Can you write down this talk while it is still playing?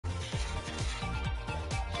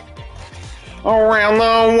Around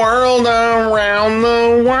the world, around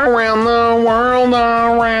the world, around the world,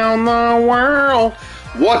 around the world.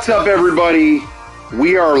 What's up, everybody?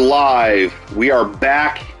 We are live. We are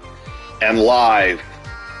back and live.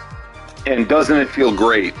 And doesn't it feel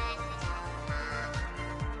great?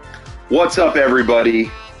 What's up,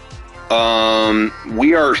 everybody?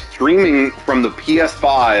 We are streaming from the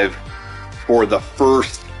PS5 for the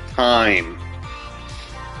first time.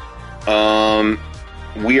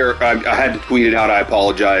 I had to tweet it out. I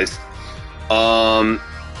apologize.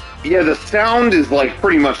 Yeah, the sound is like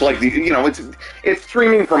pretty much like it's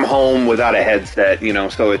streaming from home without a headset,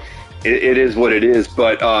 so it is what it is.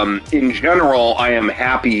 But in general, I am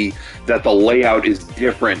happy that the layout is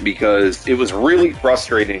different because it was really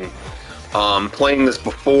frustrating playing this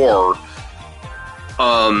before.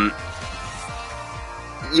 When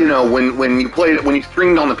you played it, when you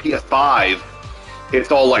streamed on the PS5,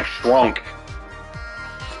 it's all like shrunk.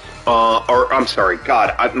 I'm sorry,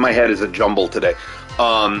 God, my head is a jumble today.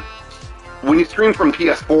 When you stream from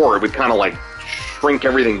PS4, it would kind of like shrink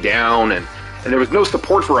everything down, and there was no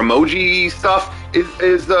support for emoji stuff.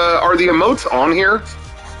 Are the emotes on here?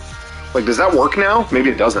 Like, does that work now? Maybe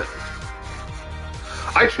it doesn't.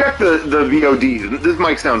 I checked the VOD. This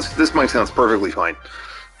mic sounds perfectly fine.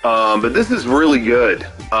 But this is really good.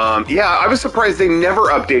 Yeah, I was surprised they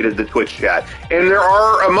never updated the Twitch chat, and there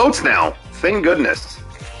are emotes now. Thank goodness.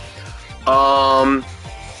 Amazon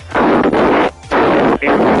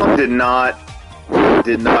did not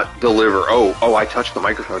deliver. Oh, I touched the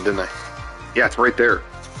microphone, didn't I? Yeah, it's right there.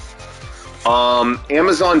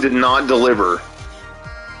 Amazon did not deliver.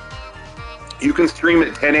 You can stream at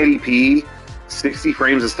 1080p, 60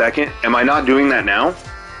 frames a second. Am I not doing that now?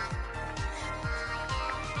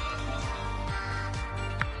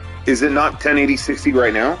 Is it not 1080 60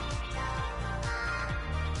 right now?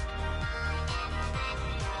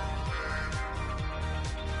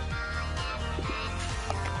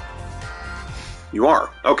 You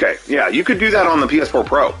are? Okay. Yeah, you could do that on the PS4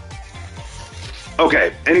 Pro.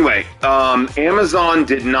 Okay, anyway, Amazon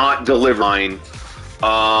did not deliver mine.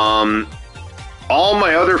 All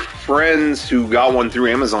my other friends who got one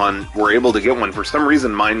through Amazon were able to get one. For some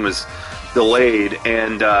reason, mine was delayed,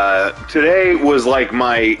 and today was like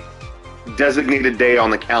my designated day on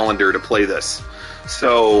the calendar to play this.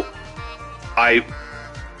 So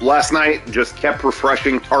last night just kept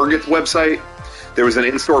refreshing Target's website. There was an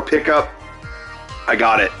in-store pickup. I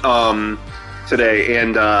got it today,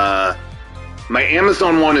 and my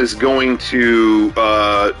Amazon one is going to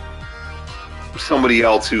somebody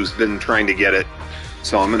else who's been trying to get it.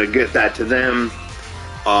 So I'm going to get that to them.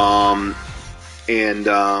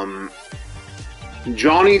 And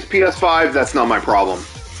Johnny's PS5, that's not my problem.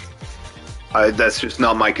 That's just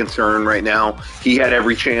not my concern right now. He had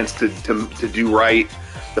every chance to do right.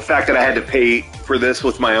 The fact that I had to pay for this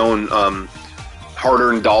with my own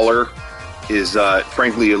hard-earned dollar is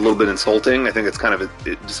frankly a little bit insulting. I think it's kind of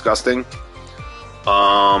disgusting.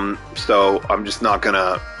 So I'm just not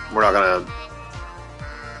gonna.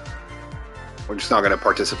 We're just not gonna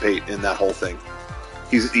participate in that whole thing.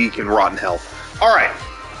 He can rot in hell. All right.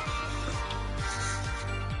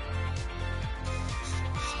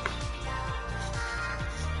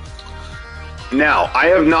 Now, I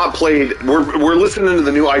have not played. We're listening to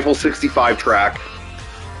the new Eiffel 65 track.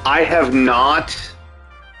 I have not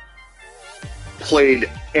played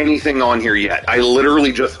anything on here yet. I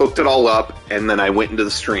literally just hooked it all up and then I went into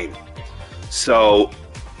the stream. So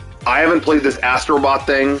I haven't played this Astrobot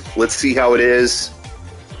thing. Let's see how it is.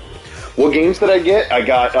 What games did I get? I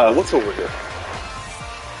got what's over here?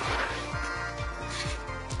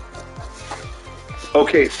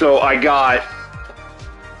 Okay, so I got,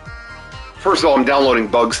 first of all, I'm downloading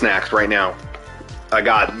Bug Snacks right now. I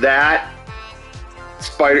got that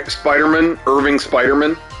Spider-Man, Irving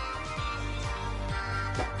Spider-Man.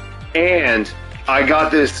 And I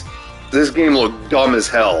got this game looked dumb as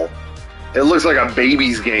hell. It looks like a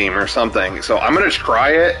baby's game or something. So I'm going to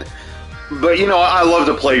try it. But, I love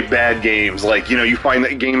to play bad games. Like, you find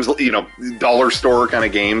that games, dollar store kind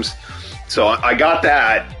of games. So I got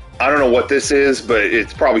that. I don't know what this is, but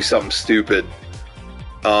it's probably something stupid.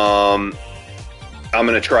 I'm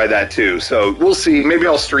going to try that too. So we'll see. Maybe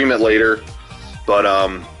I'll stream it later. But, I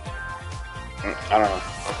don't know.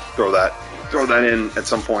 Throw that in at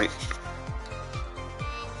some point.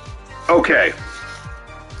 Okay.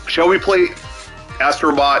 Shall we play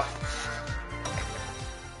Astrobot?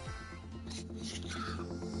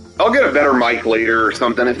 I'll get a better mic later or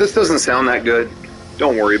something. If this doesn't sound that good,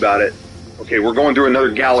 don't worry about it. Okay, we're going through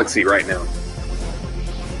another galaxy right now.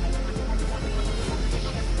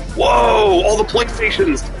 Whoa! All the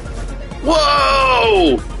PlayStations!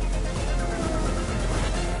 Whoa!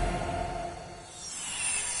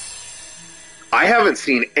 I haven't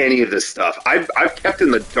seen any of this stuff. I've kept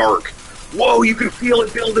in the dark. Whoa, you can feel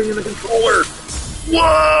it building in the controller.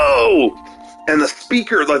 Whoa! And the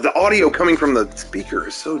speaker, like the audio coming from the speaker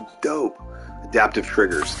is so dope. Adaptive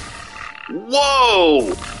triggers.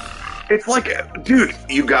 Whoa! It's like, dude,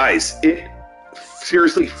 you guys, it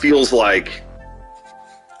seriously feels like...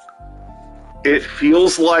 It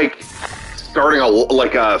feels like starting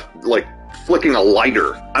like flicking a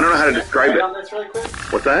lighter. I don't know how to describe it. On this really quick?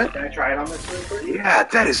 What's that? Can I try it on this really quick? Yeah,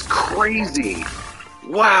 that is crazy.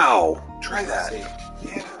 Wow. Try that.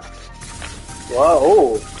 Yeah.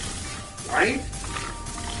 Whoa. Right?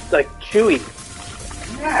 It's like chewy.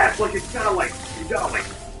 Yeah, it's like it's gotta like you gotta like.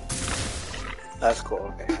 That's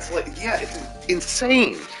cool. Okay. It's like it's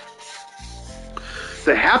insane.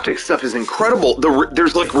 The haptic stuff is incredible.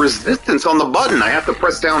 There's like resistance on the button. I have to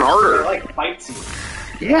press down harder. They're like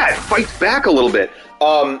bitesy. Yeah, it fights back a little bit.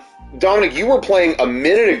 Dominic, you were playing a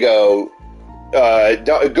minute ago.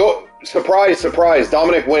 Surprise, surprise.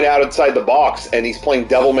 Dominic went outside the box and he's playing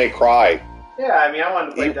Devil May Cry. Yeah, I mean, I wanted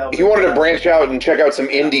to play Devil May Cry. He wanted to branch out and check out some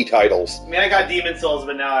indie titles. I mean, I got Demon Souls,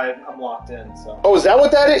 but now I'm locked in, so. Oh, is that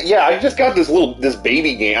what that is? Yeah, I just got this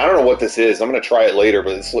baby game. I don't know what this is. I'm going to try it later,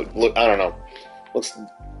 but it's look I don't know. Looks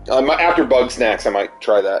after Bug Snacks, I might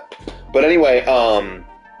try that. But anyway,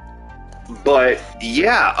 but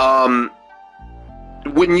yeah,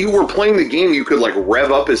 when you were playing the game, you could like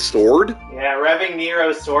rev up his sword. Yeah, revving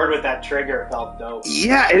Nero's sword with that trigger felt dope.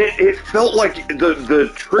 Yeah, and it felt like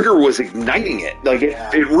the trigger was igniting it. Like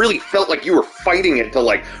it really felt like you were fighting it to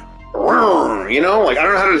like, you know, like I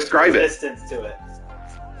don't know how to describe it. Resistance to it.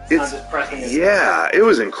 It's not just pressing it. Yeah, it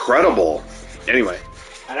was incredible. Anyway.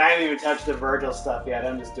 And I haven't even touched the Virgil stuff yet.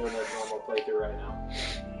 I'm just doing a normal playthrough right now.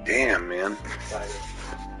 Damn, man. I'm excited.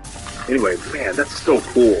 Anyway, man, that's so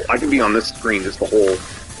cool. I can be on this screen just the whole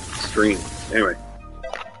stream. Anyway.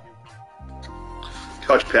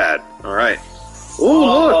 Touchpad. All right. Ooh,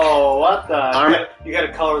 look. Oh, what the? You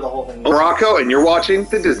gotta color the whole thing. Rocco, and you're watching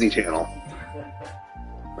the Disney Channel.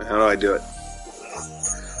 How do I do it?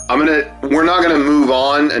 We're not gonna move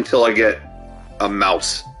on until I get a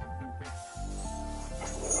mouse.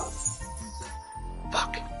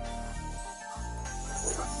 Fuck.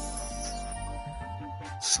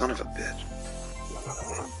 Son of a bitch.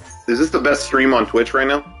 Is this the best stream on Twitch right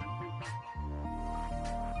now?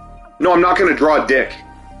 No, I'm not going to draw a dick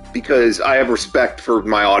because I have respect for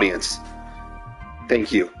my audience.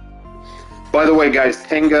 Thank you. By the way, guys,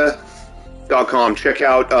 Tenga.com. Check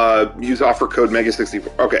out, use offer code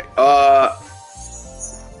MEGA64. Okay.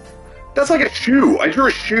 That's like a shoe. I drew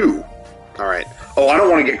a shoe. All right. Oh, I don't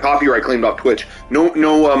want to get copyright claimed off Twitch.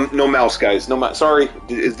 No mouse, guys. No mouse. Sorry.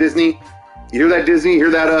 Is Disney? You hear that, Disney? You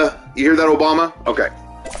hear that, Obama? Okay.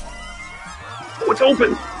 Oh, it's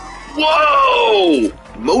open. Whoa!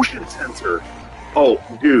 Motion sensor. Oh,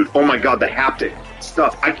 dude. Oh my God, the haptic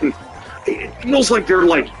stuff. It feels like they're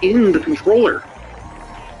like in the controller.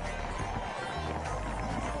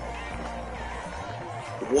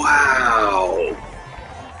 Wow.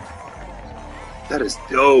 That is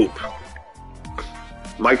dope.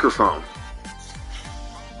 Microphone.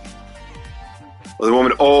 Oh, they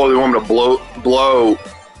want me to blow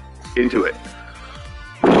into it.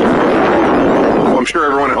 Well, I'm sure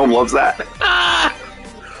everyone at home loves that.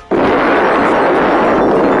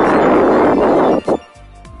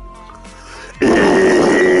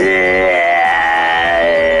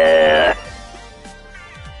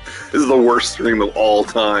 This is the worst stream of all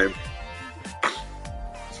time.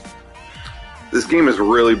 This game is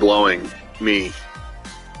really blowing me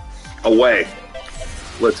away.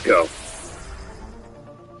 Let's go.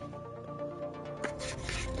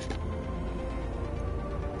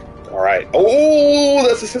 All right. Oh,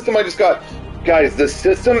 that's the system I just got. Guys, the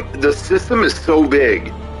system is so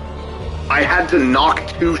big. I had to knock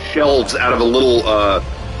 2 shelves out of a little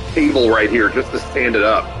table right here just to stand it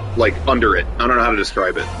up, like under it. I don't know how to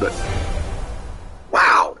describe it, but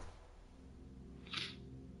wow.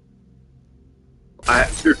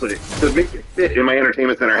 Seriously, to make it fit in my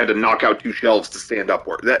entertainment center, I had to knock out 2 shelves to stand up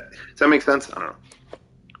for it. Does that make sense? I don't know.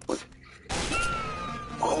 What?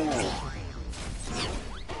 Oh.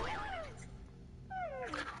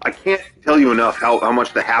 I can't tell you enough how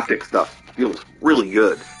much the haptic stuff feels really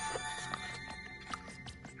good.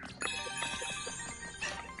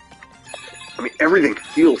 I mean, everything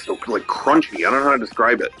feels so like crunchy. I don't know how to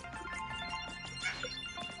describe it.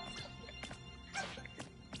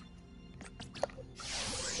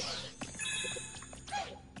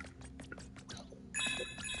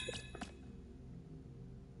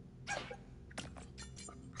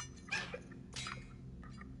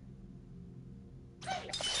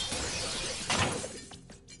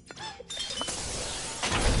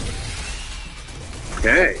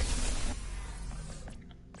 Okay.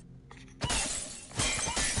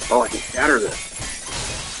 Oh, I can shatter this.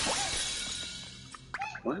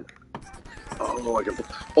 What? Oh, I can...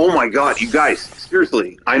 Oh my god, you guys,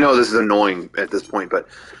 seriously. I know this is annoying at this point, but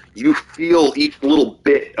you feel each little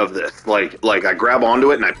bit of this. Like I grab onto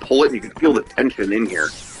it and I pull it and you can feel the tension in here.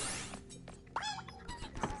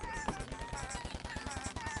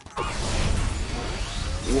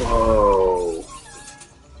 Whoa.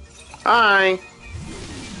 Hi.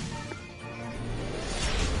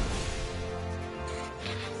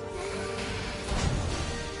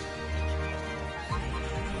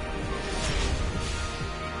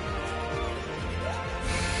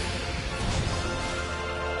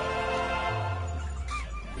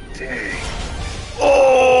 Dang.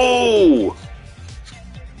 Oh!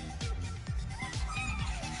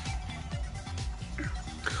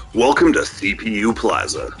 Welcome to CPU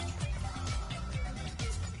Plaza.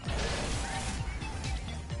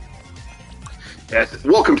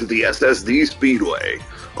 Welcome to the SSD Speedway.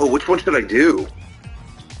 Oh, which one should I do?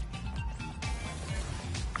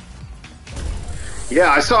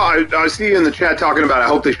 Yeah, I see you in the chat talking about I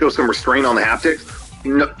hope they show some restraint on the haptics.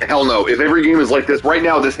 No, hell no. If every game is like this, right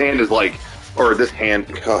now this hand is like, or this hand,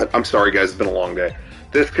 God, I'm sorry guys, it's been a long day.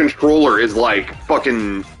 This controller is like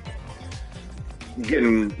fucking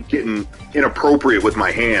getting inappropriate with my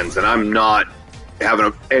hands, and I'm not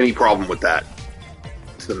having any problem with that.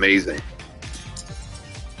 It's amazing.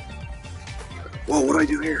 Whoa, what do I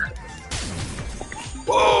do here?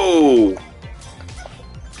 Whoa!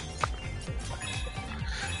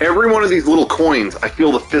 Every one of these little coins, I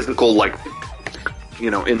feel the physical, like, you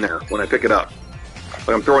know, in there when I pick it up. Like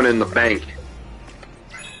I'm throwing it in the bank.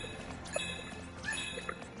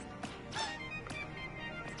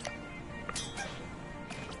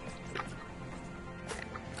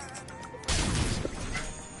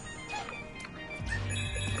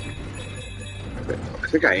 I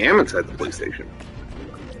think I am inside the PlayStation.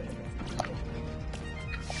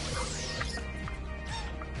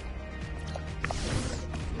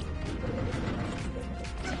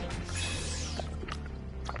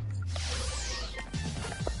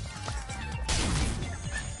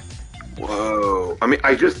 Whoa. I mean,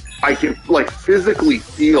 I can, like, physically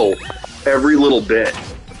feel every little bit.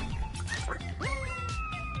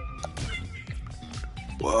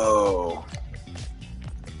 Whoa.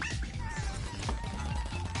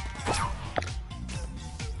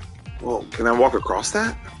 Whoa, can I walk across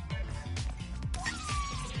that?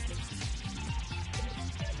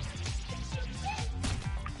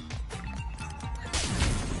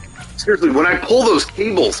 Seriously, when I pull those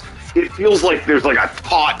cables, it feels like there's like a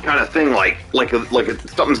taut kind of thing, like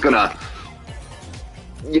something's gonna,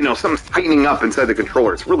 you know, something's tightening up inside the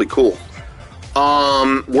controller. It's really cool.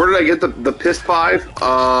 Where did I get the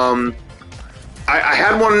PS5? I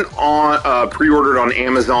had one on pre-ordered on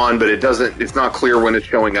Amazon, but it's not clear when it's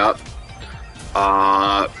showing up.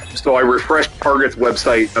 So I refreshed Target's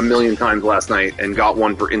website a million times last night and got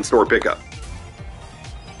one for in-store pickup.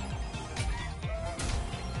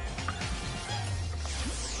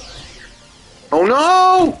 Oh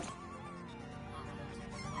no!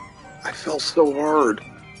 I fell so hard.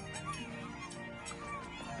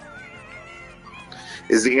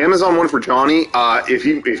 Is the Amazon one for Johnny?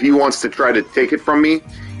 If he wants to try to take it from me,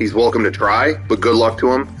 he's welcome to try, but good luck to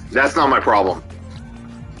him. That's not my problem.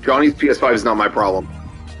 Johnny's PS5 is not my problem.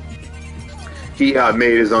 He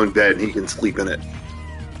made his own bed and he can sleep in it.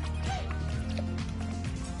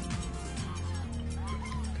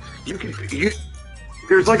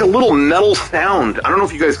 There's like a little metal sound. I don't know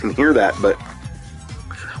if you guys can hear that, but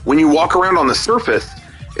when you walk around on the surface,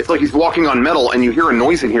 it's like he's walking on metal, and you hear a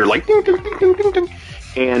noise in here, like ding, ding, ding, ding, ding, ding.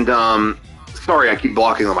 And sorry, I keep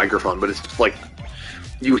blocking the microphone, but it's just like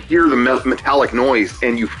you hear the metallic noise,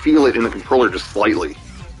 and you feel it in the controller just slightly.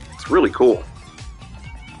 It's really cool.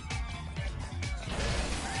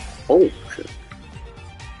 Oh shit.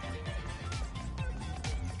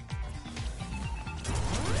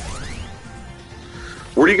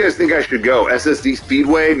 Where do you guys think I should go? SSD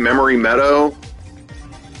Speedway, Memory Meadow?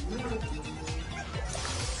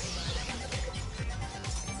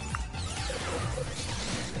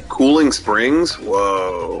 Cooling Springs?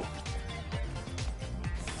 Whoa.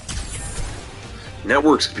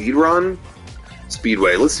 Network Speedrun?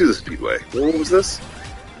 Speedway. Let's do the Speedway. What was this?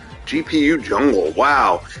 GPU Jungle.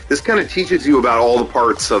 Wow. This kind of teaches you about all the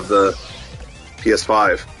parts of the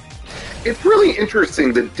PS5. It's really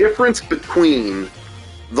interesting, the difference between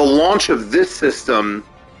the launch of this system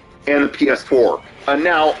and the PS4.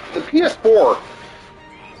 Now, the PS4,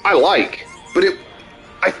 I like, but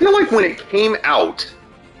I feel like when it came out,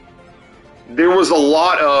 there was a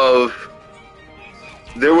lot of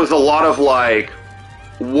there was a lot of like,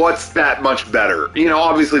 what's that much better? You know,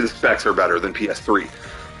 obviously the specs are better than PS3,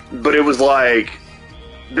 but it was like,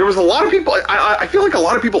 there was a lot of people, I feel like a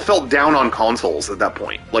lot of people felt down on consoles at that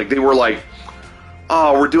point. Like, they were like,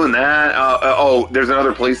 oh, we're doing that? Oh, there's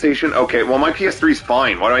another PlayStation? Okay, well, my PS3's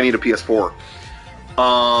fine. Why do I need a PS4?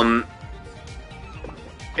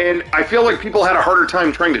 And I feel like people had a harder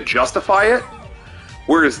time trying to justify it,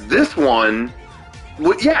 whereas this one,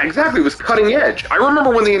 yeah, exactly, it was cutting edge. I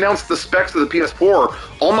remember when they announced the specs of the PS4,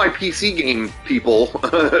 all my PC game people,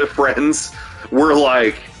 friends, were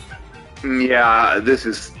like, yeah, this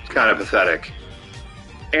is kind of pathetic.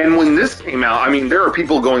 And when this came out, I mean, there are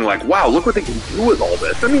people going like, wow, look what they can do with all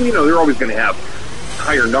this. I mean, you know, they're always going to have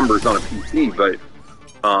higher numbers on a PC, but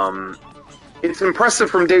it's impressive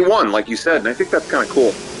from day one, like you said, and I think that's kind of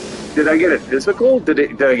cool. Did I get it physical?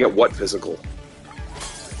 Did I get what physical?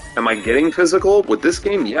 Am I getting physical with this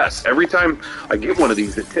game? Yes. Every time I get one of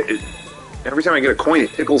these, every time I get a coin,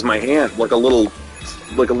 it tickles my hand like a little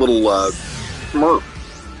smurf.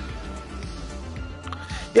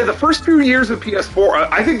 Yeah, the first few years of PS4,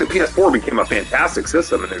 I think the PS4 became a fantastic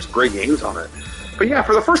system, and there's great games on it. But yeah,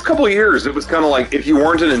 for the first couple of years, it was kind of like, if you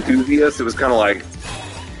weren't an enthusiast, it was kind of like,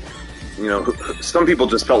 you know, some people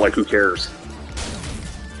just felt like, who cares?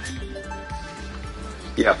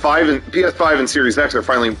 Yeah, PS5 and Series X are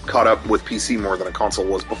finally caught up with PC more than a console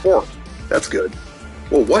was before. That's good.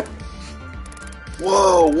 Whoa, what?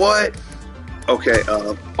 Whoa, what? Okay,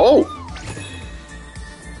 oh!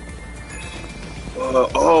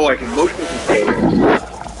 Oh, I can motion control.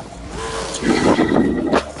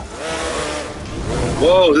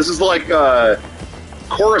 Whoa, this is like,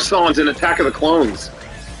 Coruscant in Attack of the Clones.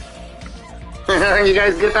 You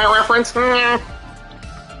guys get that reference?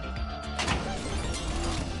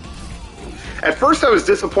 At first, I was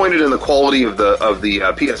disappointed in the quality of the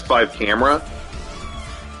PS5 camera,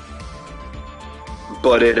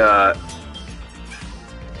 but it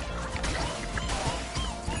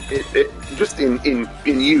just in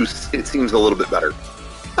use, it seems a little bit better.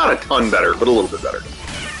 Not a ton better, but a little bit better.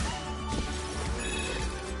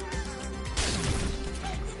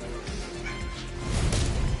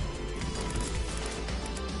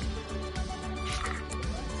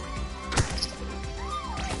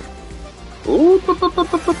 Ooh,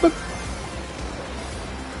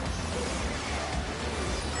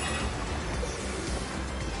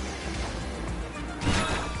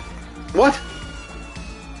 What?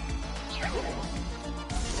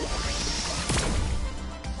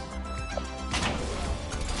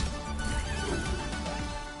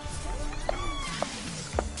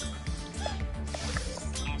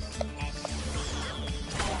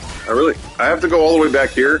 I have to go all the way back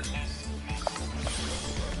here?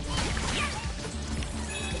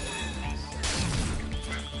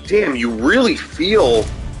 Damn, you really feel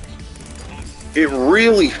you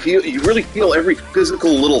really feel every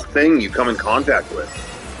physical little thing you come in contact with.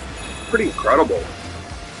 Pretty incredible.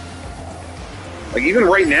 Like, even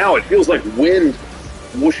right now, it feels like wind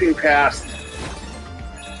whooshing past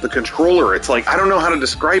the controller. It's like, I don't know how to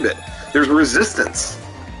describe it. There's resistance.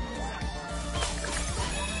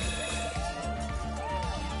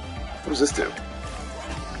 What does this do?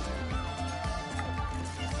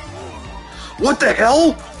 What the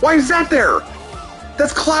hell? Why is that there?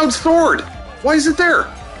 That's Cloud's sword. Why is it there?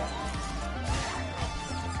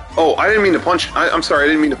 Oh, I didn't mean to punch. I'm sorry, I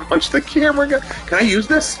didn't mean to punch the camera guy. Can I use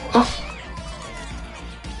this? Huh?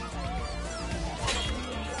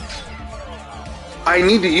 I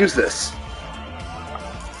need to use this.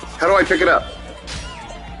 How do I pick it up?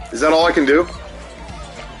 Is that all I can do?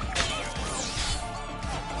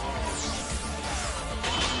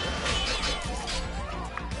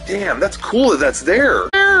 Damn, that's cool that that's there.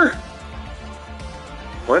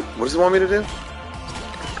 What? What does it want me to do?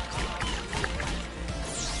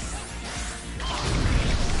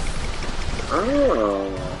 Oh.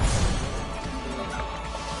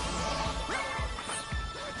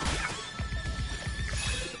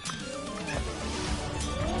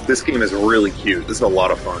 This game is really cute. This is a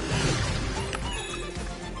lot of fun.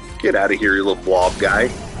 Get out of here, you little blob guy.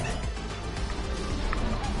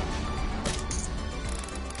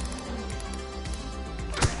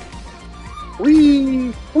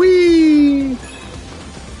 Whee! Whee!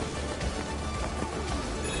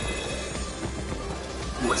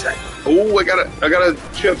 What's that? Oh, I got a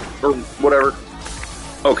chip or whatever.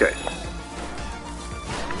 Okay.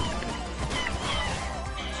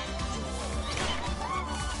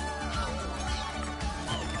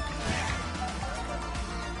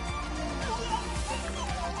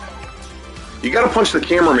 You gotta punch the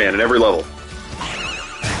cameraman in every level.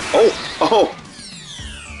 Oh! Oh!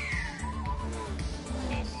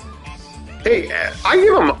 Hey, I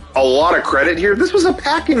give them a lot of credit here. This was a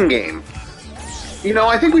packing game. You know,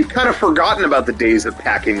 I think we've kind of forgotten about the days of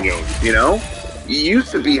packing games, you know? It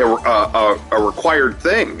used to be a required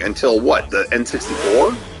thing until, what, the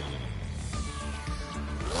N64?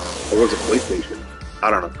 Or was it PlayStation? I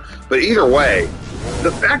don't know. But either way,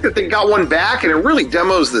 the fact that they got one back and it really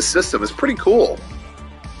demos the system is pretty cool.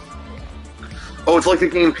 Oh, it's like the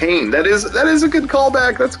game Pain. That is a good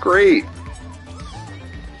callback. That's great.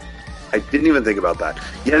 I didn't even think about that.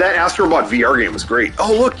 Yeah, that Astrobot VR game was great.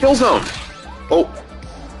 Oh, look, Killzone. Oh.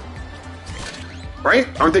 Right?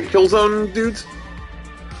 Aren't they Killzone dudes?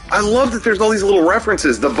 I love that there's all these little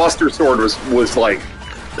references. The Buster Sword was like,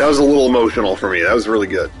 that was a little emotional for me. That was really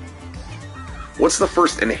good. What's the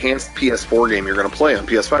first enhanced PS4 game you're going to play on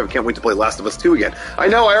PS5? I can't wait to play Last of Us 2 again. I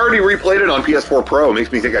know, I already replayed it on PS4 Pro. It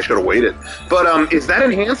makes me think I should have waited. But is that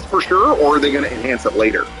enhanced for sure, or are they going to enhance it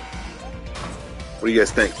later? What do you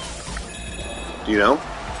guys think? Do you know?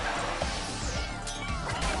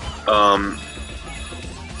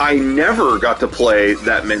 I never got to play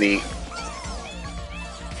that many...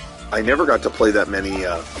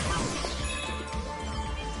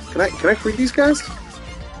 Can I free these guys?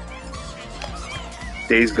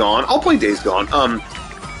 Days Gone. I'll play Days Gone.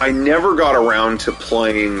 I never got around to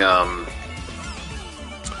playing,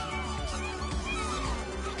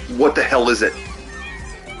 what the hell is it?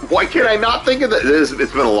 Why can't I not think of that?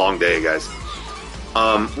 It's been a long day, guys.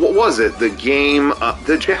 What was it? The game,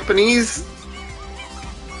 the Japanese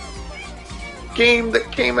game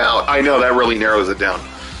that came out? I know, that really narrows it down.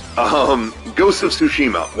 Ghost of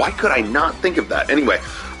Tsushima. Why could I not think of that? Anyway,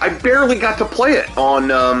 I barely got to play it on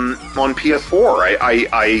PS4.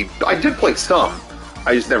 I did play some.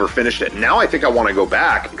 I just never finished it. Now I think I want to go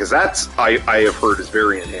back, because that's, I have heard, is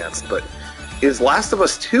very enhanced. But is Last of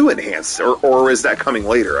Us 2 enhanced, or is that coming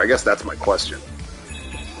later? I guess that's my question.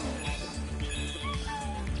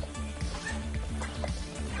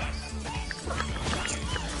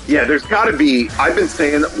 Yeah, there's got to be... I've been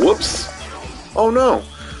saying... Whoops. Oh, no.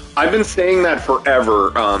 I've been saying that forever,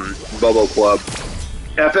 Bobo Club.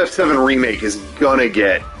 FF7 Remake is gonna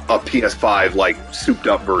get a PS5, like,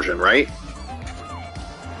 souped-up version, right?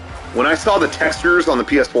 When I saw the textures on the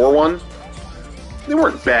PS4 one, they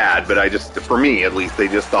weren't bad, but I just... For me, at least, they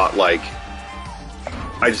just thought, like...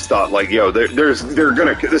 I just thought, like, yo, they're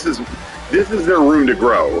gonna... This is their room to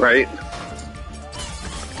grow, right?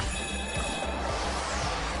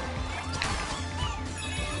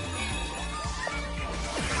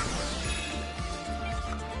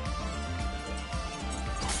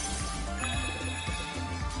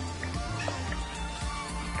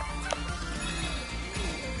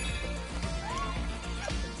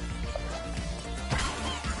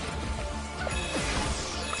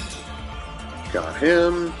 Got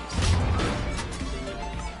him.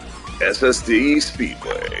 SSD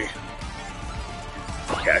Speedway.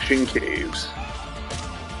 Caching caves.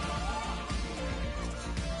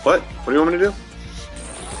 What? What do you want me to do?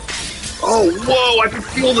 Oh, whoa! I can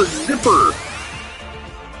feel the zipper!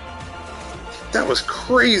 That was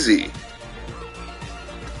crazy!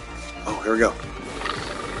 Oh, here we go.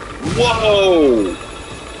 Whoa!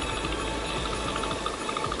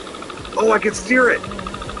 Oh, I can steer it!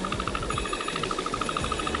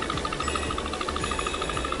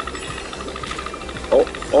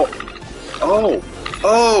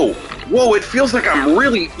 Oh! Whoa, it feels like I'm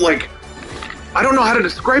really, like... I don't know how to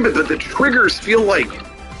describe it, but the triggers feel like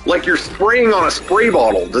you're spraying on a spray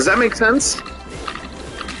bottle. Does that make sense?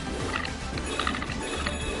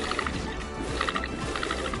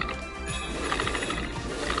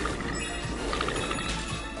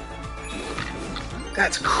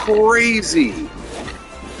 That's crazy!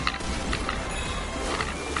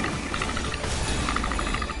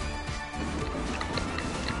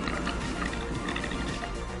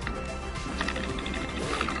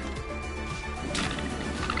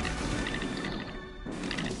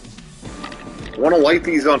 I want to light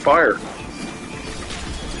these on fire.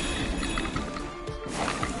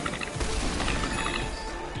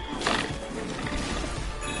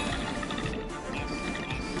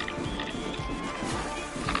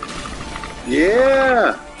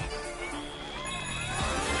 Yeah!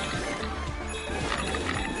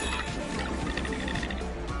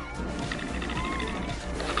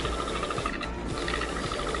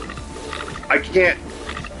 I can't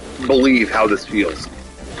believe how this feels.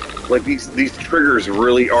 Like, these triggers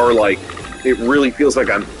really are like, it really feels like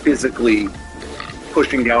I'm physically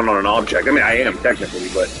pushing down on an object. I mean, I am technically,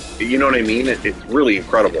 but you know what I mean? It's really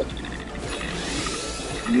incredible.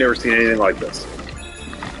 I've never seen anything like this.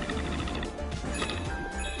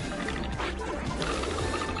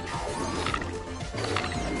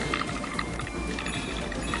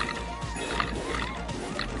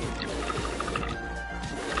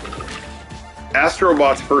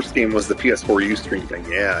 Astrobot's first game was the PS4 Ustream thing.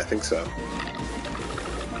 Yeah, I think so.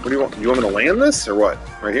 What do you want? You want me to land this or what?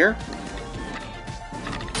 Right here?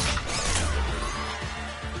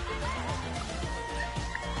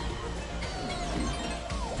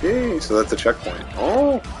 Okay, so that's a checkpoint.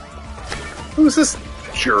 Oh, who's this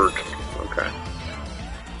jerk? Okay.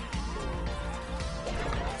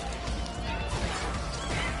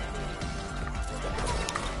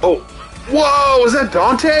 Oh, whoa! Is that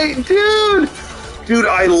Dante, dude? Dude,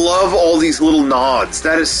 I love all these little nods.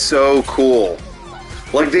 That is so cool.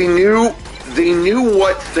 Like they knew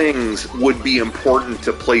what things would be important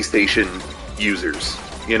to PlayStation users.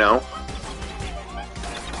 You know.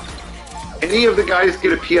 Any of the guys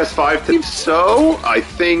get a PS5? Think so. I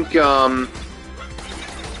think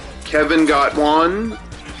Kevin got one.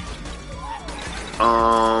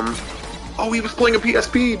 Oh, he was playing a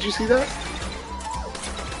PSP. Did you see that?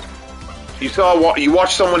 You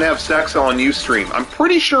watched someone have sex on Ustream. I'm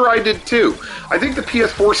pretty sure I did too. I think the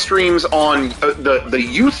PS4 streams on the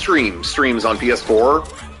Ustream streams on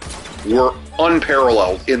PS4 were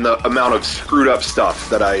unparalleled in the amount of screwed up stuff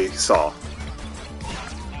that I saw.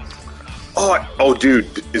 Oh,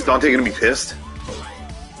 dude, is Dante gonna be pissed?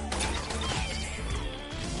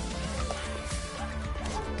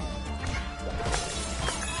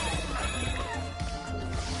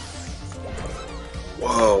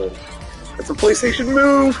 Whoa, that's a PlayStation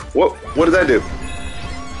move. What did that do?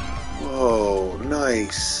 Whoa,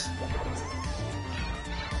 nice.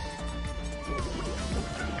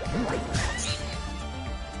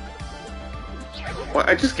 What?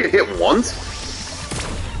 I just get hit once?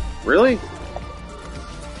 Really?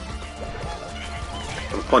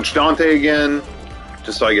 I'll punch Dante again,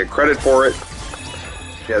 just so I get credit for it.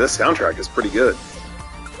 Yeah, this soundtrack is pretty good.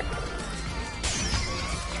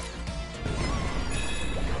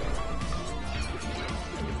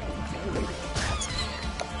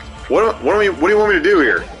 What do you want me to do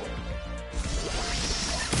here?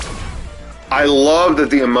 I love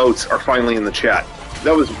that the emotes are finally in the chat.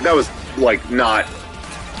 That was like not.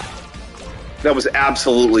 That was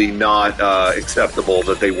absolutely not acceptable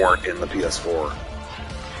that they weren't in the PS4.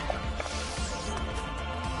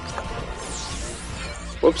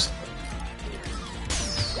 Whoops.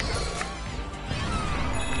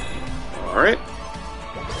 All right.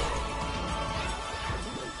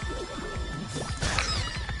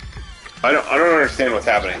 I don't understand what's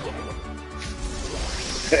happening.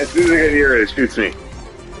 As soon as I get near it, it shoots me.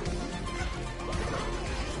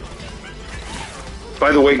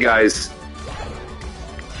 By the way, guys,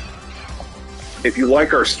 if you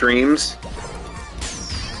like our streams,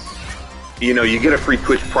 you know, you get a free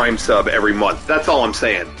Twitch Prime sub every month. That's all I'm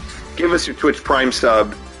saying. Give us your Twitch Prime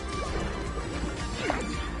sub.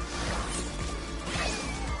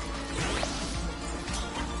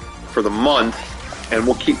 For the month, and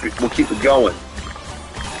we'll keep it going.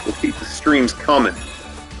 We'll keep the streams coming.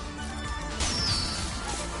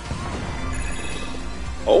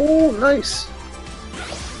 Oh, nice.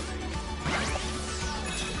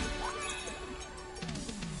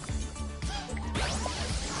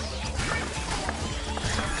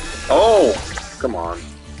 Oh, come on.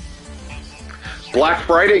 Black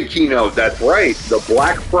Friday keynote, that's right. The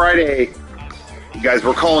Black Friday, you guys,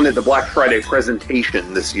 we're calling it the Black Friday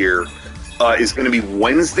presentation this year, is going to be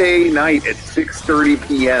Wednesday night at 6:30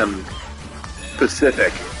 p.m.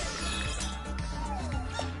 Pacific.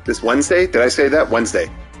 This Wednesday? Did I say that? Wednesday.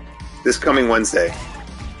 This coming Wednesday.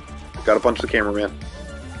 Got to punch the cameraman.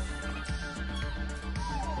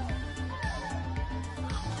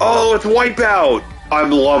 Oh, it's Wipeout! I'm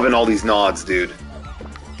loving all these nods, dude.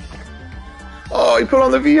 Oh, he put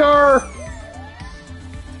on the VR!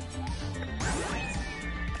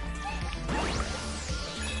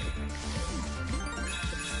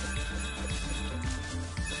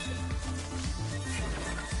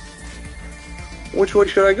 Which way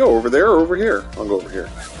should I go? Over there or over here? I'll go over here.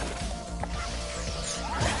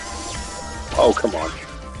 Oh, come on.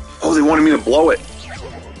 Oh, they wanted me to blow it.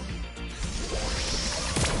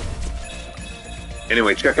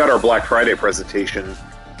 Anyway, check out our Black Friday presentation.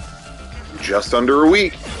 Just under a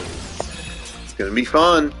week. It's gonna be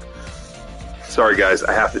fun. Sorry, guys,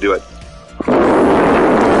 I have to do it.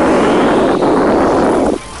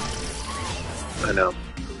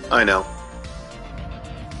 I know.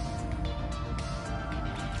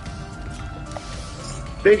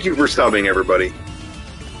 Thank you for subbing, everybody.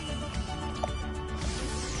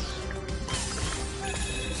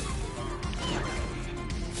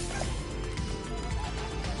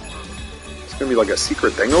 It's gonna be like a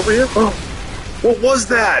secret thing over here? Oh, what was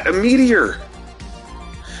that? A meteor?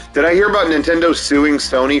 Did I hear about Nintendo suing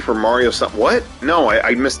Sony for Mario? What? No,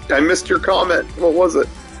 I missed your comment. What was it?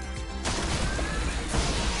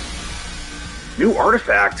 New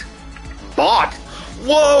artifact. Bot.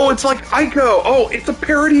 Whoa! It's like Ico. Oh, it's a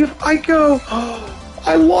parody of Ico.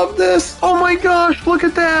 I love this. Oh my gosh! Look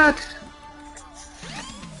at that.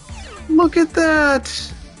 Look at that.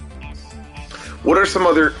 What are some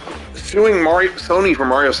other suing Sony for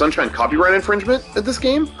Mario Sunshine copyright infringement at this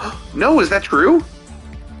game? No, is that true?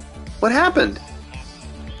 What happened?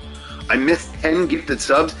 I missed 10 gifted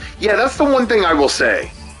subs. Yeah, that's the one thing I will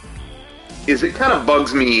say. Is it kind of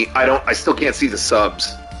bugs me. I still can't see the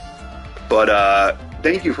subs. But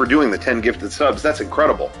thank you for doing the 10 gifted subs. That's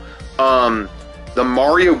incredible. The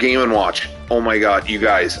Mario Game & Watch. Oh my god, you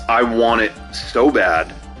guys, I want it so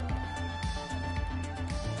bad.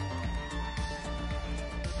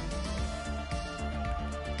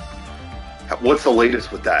 What's the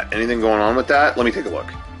latest with that? Anything going on with that? Let me take a look.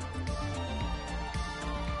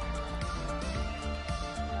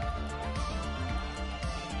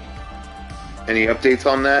 Any updates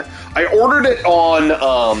on that? I ordered it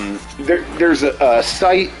on, there's a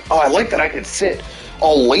site. Oh, I like that I can sit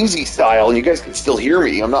all lazy style and you guys can still hear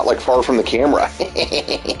me. I'm not like far from the camera.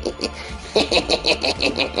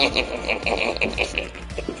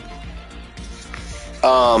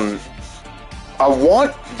 I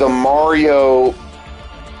want the Mario...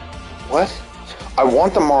 What? I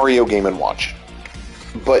want the Mario Game & Watch.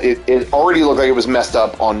 But it already looked like it was messed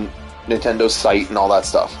up on Nintendo's site and all that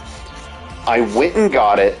stuff. I went and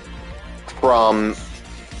got it from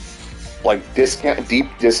like deep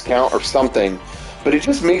discount or something, but it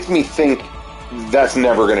just makes me think that's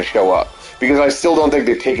never going to show up because I still don't think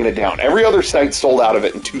they've taken it down. Every other site sold out of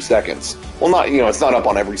it in 2 seconds. Well, not it's not up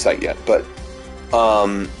on every site yet, but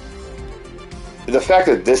the fact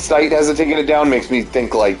that this site hasn't taken it down makes me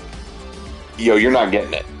think like, you're not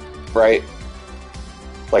getting it, right?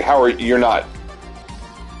 Like, you're not,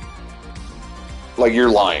 like, you're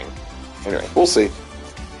lying. Anyway, we'll see.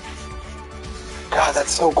 God,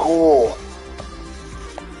 that's so cool.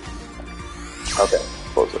 Okay,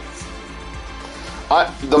 close it.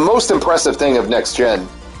 The most impressive thing of next gen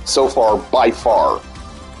so far, by far,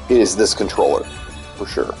 is this controller, for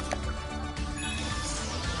sure.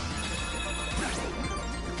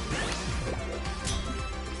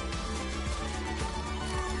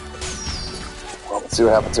 Well, let's see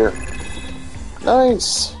what happens here.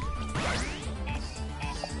 Nice.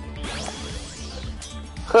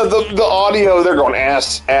 The audio, they're going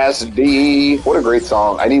ass, D. What a great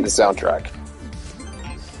song. I need the soundtrack.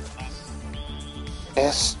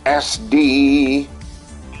 SSD.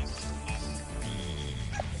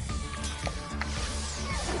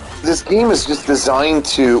 This game is just designed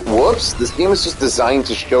to... Whoops. This game is just designed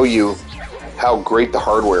to show you how great the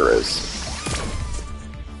hardware is.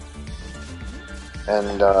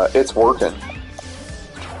 And it's working.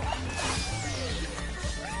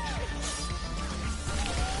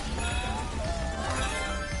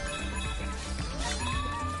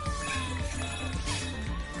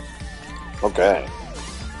 Okay.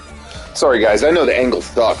 Sorry guys, I know the angle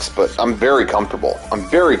sucks, but I'm very comfortable. I'm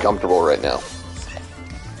very comfortable right now.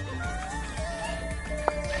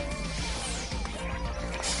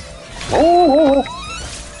 Oh!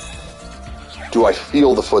 Do I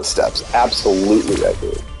feel the footsteps? Absolutely I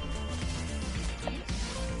do.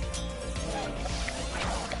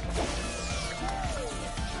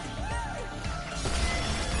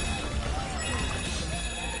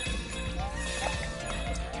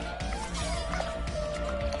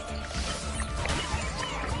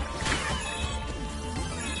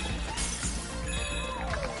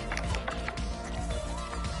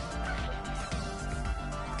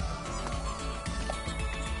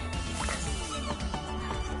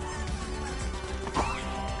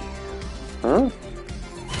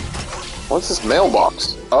 What's this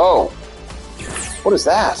mailbox? Oh. What is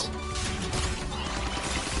that?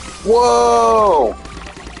 Whoa!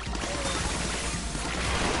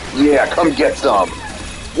 Yeah, come get some.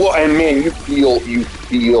 Well, and man, you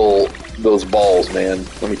feel those balls, man.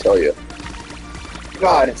 Let me tell you.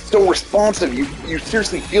 God, it's so responsive. You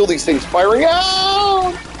seriously feel these things firing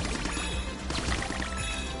out!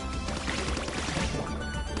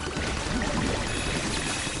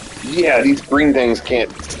 Yeah, these green things can't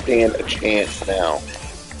stand a chance now.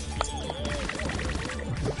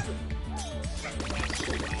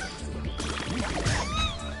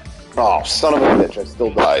 Oh, son of a bitch, I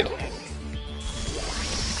still died.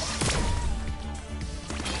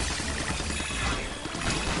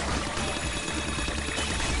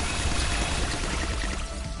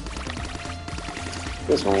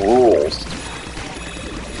 This rules.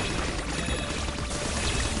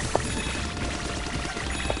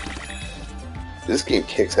 This game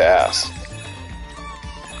kicks ass.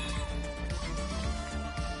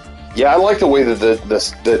 Yeah, I like the way that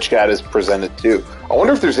the chat is presented too. I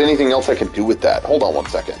wonder if there's anything else I can do with that. Hold on one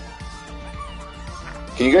second.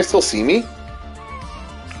 Can you guys still see me?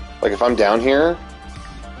 Like if I'm down here?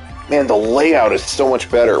 Man, the layout is so much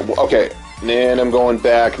better. Okay, and I'm going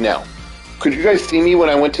back now. Could you guys see me when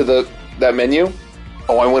I went to that menu?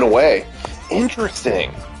 Oh, I went away.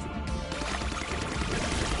 Interesting.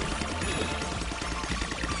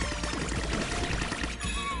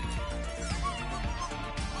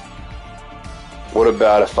 What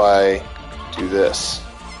about if I do this?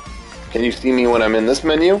 Can you see me when I'm in this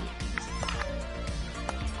menu?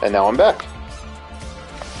 And now I'm back.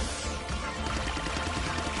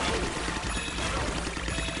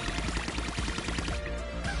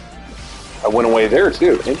 I went away there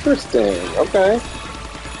too. Interesting. Okay.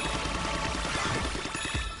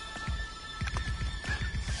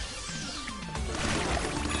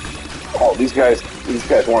 Oh, these guys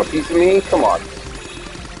want a piece of me? Come on.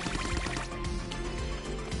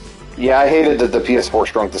 Yeah, I hated that the PS4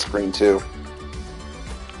 shrunk the screen too.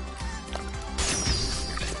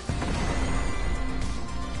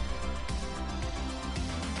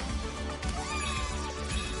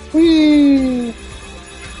 Whee!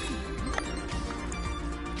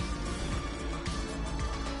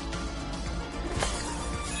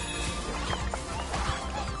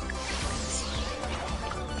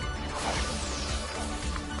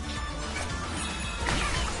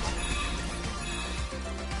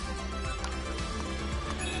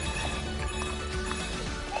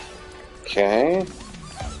 Okay.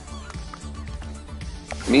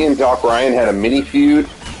 Me and Doc Ryan had a mini feud.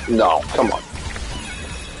 No, come on.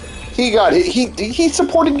 He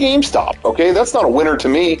supported GameStop. Okay, that's not a winner to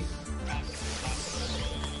me.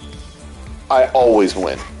 I always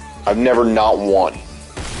win. I've never not won.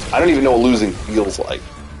 I don't even know what losing feels like.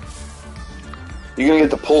 You gonna get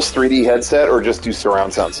the Pulse 3D headset or just do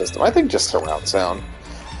surround sound system? I think just surround sound.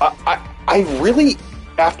 I really,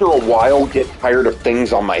 after a while, get tired of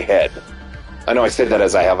things on my head. I know I said that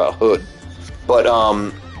as I have a hood, but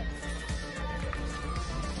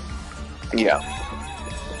yeah.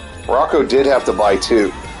 Rocco did have to buy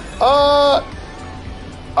two. I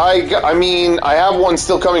mean, I have one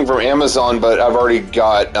still coming from Amazon, but I've already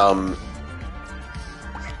got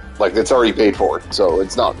like it's already paid for, so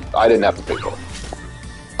it's not. I didn't have to pay for it.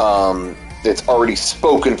 It's already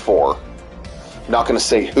spoken for. I'm not going to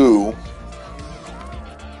say who,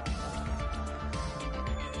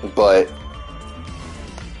 but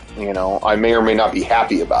you know, I may or may not be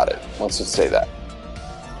happy about it. Let's just say that.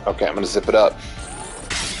 Okay, I'm going to zip it up.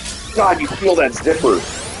 God, you feel that zipper.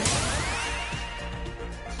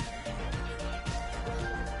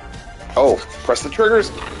 Oh, press the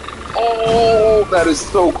triggers. Oh, that is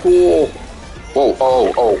so cool. Whoa,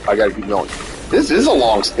 oh, I gotta keep going. This is a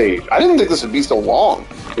long stage. I didn't think this would be so long.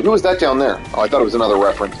 Who was that down there? Oh, I thought it was another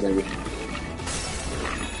reference, maybe.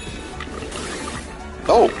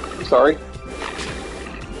 Oh, sorry.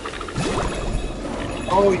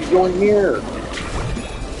 Oh, you're going here.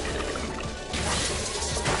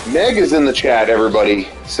 Meg is in the chat, everybody.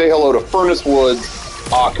 Say hello to Furnace Woods,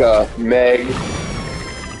 Aka, Meg.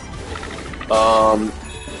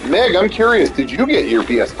 Meg, I'm curious, did you get your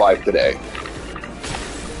PS5 today?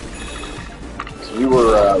 So we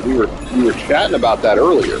were chatting about that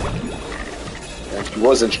earlier, and she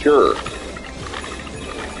wasn't sure.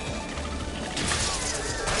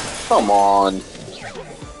 Come on.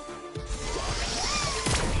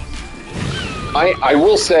 I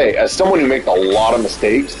will say, as someone who makes a lot of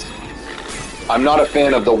mistakes, I'm not a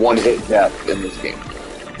fan of the one-hit death in this game.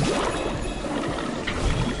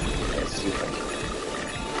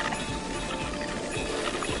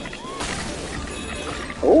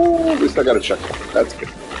 Oh, at least I got a checkpoint. That's good.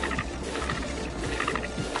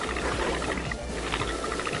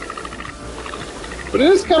 But it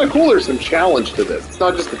is kind of cool. There's some challenge to this. It's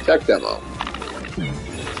not just a tech demo.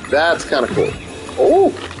 That's kind of cool.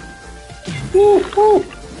 Oh! Ooh, ooh,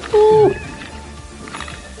 ooh.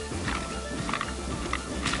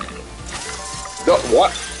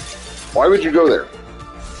 What? Why would you go there?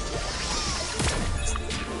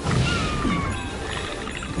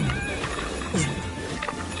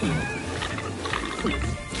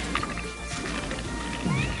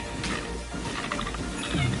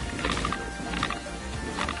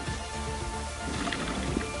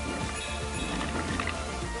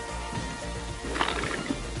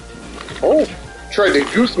 Oh, tried to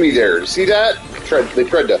goose me there. See that? They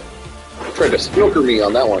tried to snooker me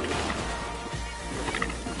on that one.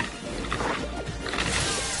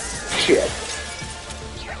 Shit.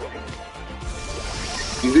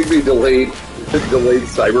 You think be delayed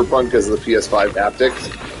Cyberpunk because of the PS5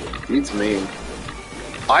 haptics. Beats me.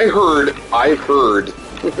 I heard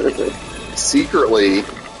secretly.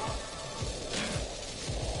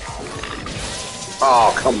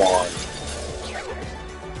 Oh, come on.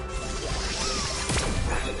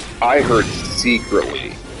 I heard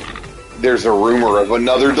secretly there's a rumor of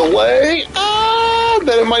another delay.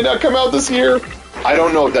 That it might not come out this year. I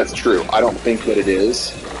don't know if that's true. I don't think that it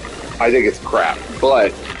is. I think it's crap.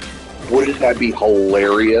 But wouldn't that be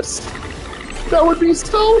hilarious? That would be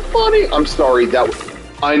so funny. I'm sorry.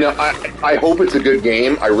 I know. I hope it's a good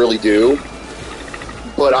game. I really do.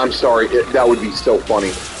 But I'm sorry. That would be so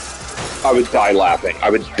funny. I would die laughing. I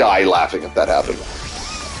would die laughing if that happened.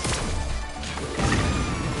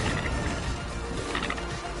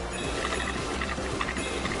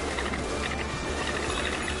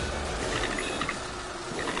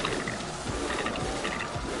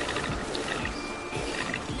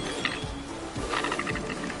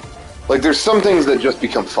 Like, there's some things that just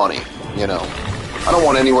become funny, you know. I don't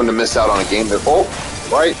want anyone to miss out on a game that, oh,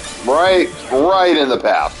 right in the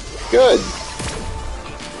path. Good.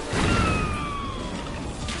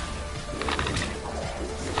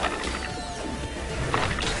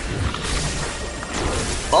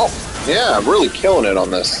 Oh, yeah, I'm really killing it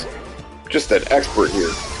on this. Just an expert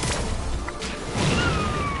here.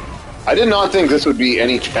 I did not think this would be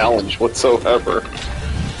any challenge whatsoever.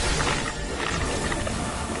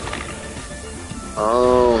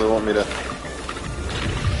 Oh, they want me to...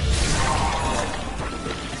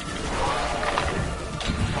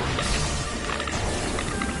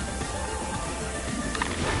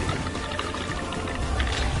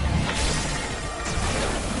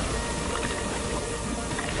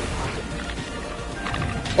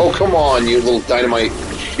 Oh, come on, you little dynamite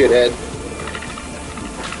shithead.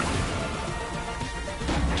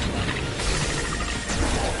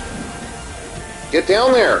 Get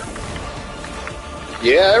down there.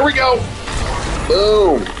 Yeah, there we go.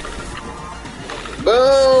 Boom.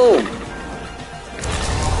 Boom.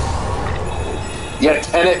 Yeah,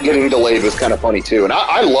 Tenet getting delayed was kind of funny, too. And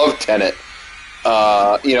I love Tenet.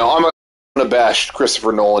 You know, I'm a unabashed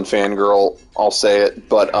Christopher Nolan fangirl, I'll say it.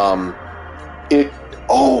 But,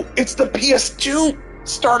 it's the PS2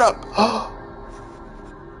 startup.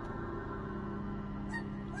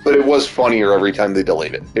 But it was funnier every time they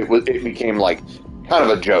delayed it. It became like kind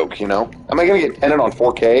of a joke, you know? Am I going to get Tenet on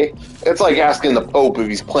 4K? It's like asking the Pope if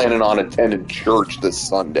he's planning on attending church this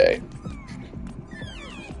Sunday.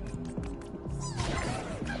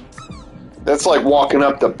 That's like walking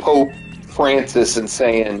up to Pope Francis and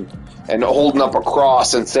saying, and holding up a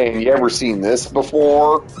cross and saying, you ever seen this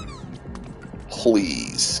before?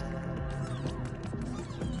 Please.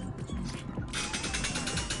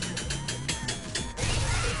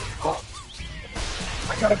 Oh,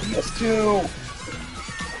 I got a PS2.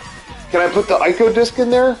 Can I put the Ico disc in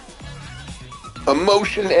there?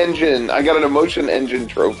 Emotion Engine. I got an Emotion Engine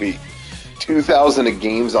trophy. 2000 A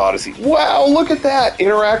Games Odyssey. Wow, look at that. I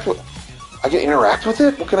can interact with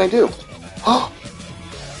it? What can I do? Oh,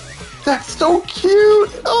 that's so cute.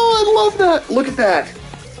 Oh, I love that. Look at that.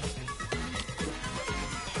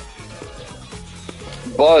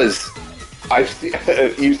 Buzz,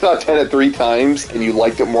 you saw Tenet 3 times and you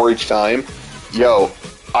liked it more each time. Yo,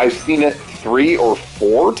 I've seen it 3 or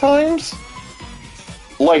 4 times.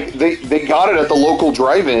 Like, they got it at the local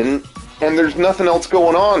drive-in, and there's nothing else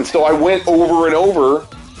going on. So I went over and over,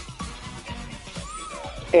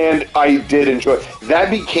 and I did enjoy it. That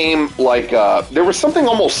became, like, there was something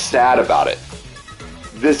almost sad about it.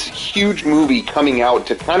 This huge movie coming out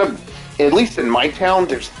to kind of, at least in my town,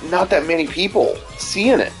 there's not that many people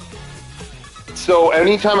seeing it. So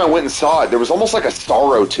anytime I went and saw it, there was almost like a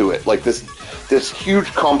sorrow to it. Like, this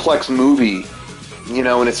huge, complex movie, you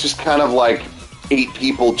know, and it's just kind of like 8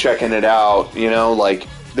 people checking it out, you know, like,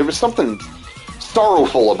 there was something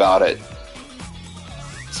sorrowful about it.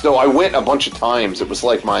 So I went a bunch of times. It was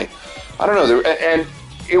like I don't know, and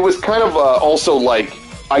it was kind of also like,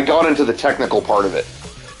 I got into the technical part of it.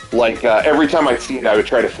 Like, every time I'd see it, I would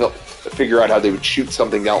try to figure out how they would shoot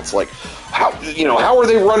something else. Like, how are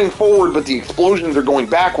they running forward, but the explosions are going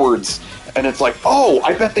backwards? And it's like, oh,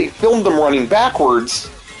 I bet they filmed them running backwards,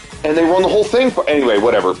 and they run the whole thing. Anyway,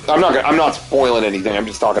 whatever. I'm not spoiling anything. I'm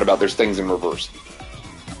just talking about there's things in reverse.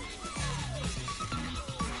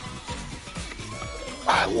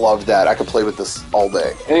 I love that. I could play with this all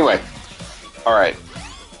day. Anyway, all right.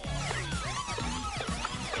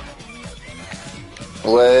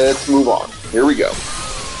 Let's move on. Here we go.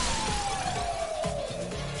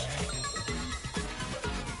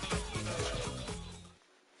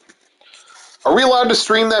 Are we allowed to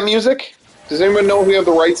stream that music? Does anyone know if we have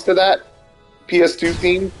the rights to that PS2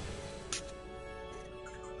 theme?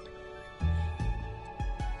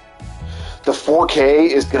 The 4K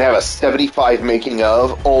is going to have a 75 making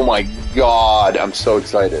of. Oh my god, I'm so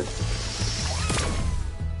excited.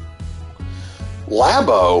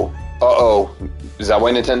 Labo? Uh-oh. Is that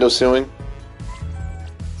why Nintendo's suing?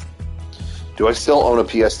 Do I still own a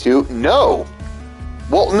PS2? No.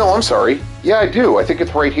 Well, no, I'm sorry. Yeah, I do. I think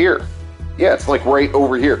it's right here. Yeah, it's like right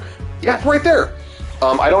over here. Yeah, it's right there.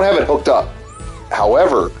 I don't have it hooked up.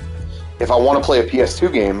 However, if I want to play a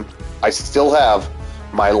PS2 game, I still have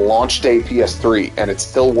my launch day PS3, and it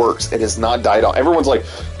still works. It has not died out. Everyone's like,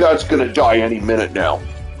 that's going to die any minute now.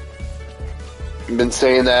 I've been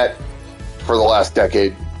saying that for the last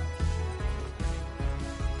decade.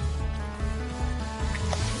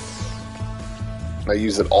 I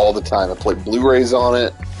use it all the time. I play Blu-rays on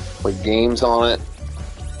it, play games on it,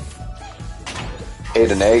 ate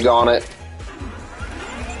an egg on it.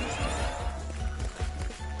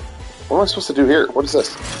 What am I supposed to do here? What is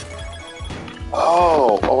this?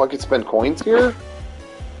 Oh, I could spend coins here?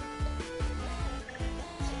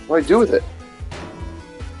 What do I do with it?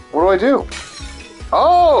 What do I do?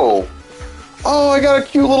 Oh, I got a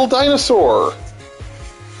cute little dinosaur.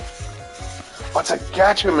 Oh, it's a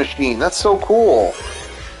gacha machine. That's so cool.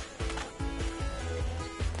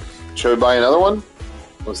 Should we buy another one?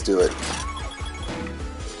 Let's do it.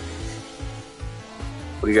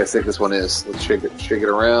 What do you guys think this one is? Let's shake it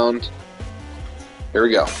around. Here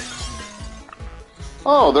we go.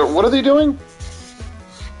 Oh, what are they doing?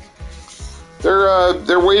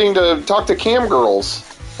 They're waiting to talk to cam girls.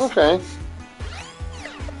 Okay.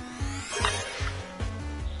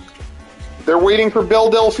 They're waiting for Belle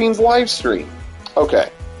Delphine's live stream. Okay.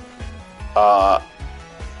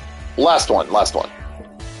 Last one.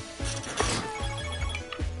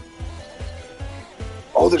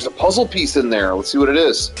 Oh, there's a puzzle piece in there. Let's see what it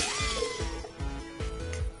is.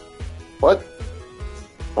 What?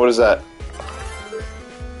 What is that?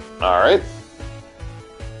 Alright.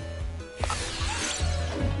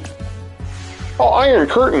 Oh, Iron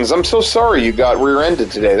Curtains. I'm so sorry you got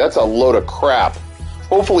rear-ended today. That's a load of crap.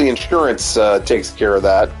 Hopefully insurance takes care of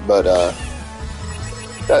that, but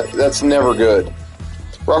that's never good.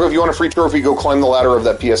 Rocco, if you want a free trophy, go climb the ladder of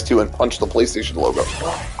that PS2 and punch the PlayStation logo.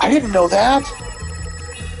 I didn't know that.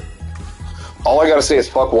 All I gotta say is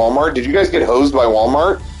fuck Walmart. Did you guys get hosed by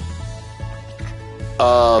Walmart?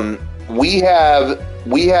 We had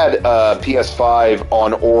PS5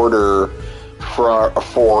 on order for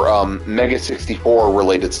Mega 64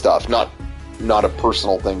 related stuff. Not a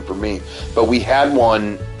personal thing for me, but we had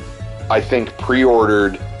one, I think,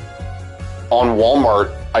 pre-ordered on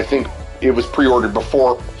Walmart. I think it was pre-ordered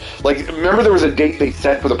before. Like, remember there was a date they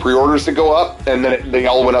set for the pre-orders to go up, and then they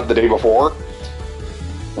all went up the day before?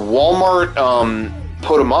 Walmart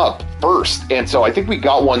put them up first, and so I think we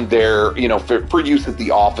got one there, for use at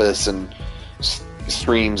the office and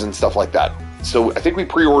streams and stuff like that. So I think we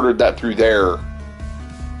pre-ordered that through there.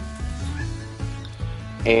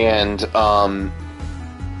 And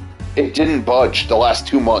it didn't budge the last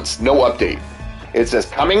 2 months. No update. It says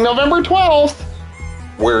coming November 12th.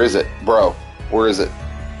 Where is it, bro? Where is it?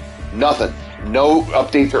 Nothing. No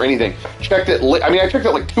updates or anything. Checked it. I checked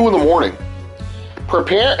it like 2 in the morning.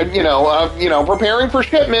 Preparing for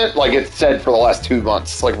shipment, like it said for the last 2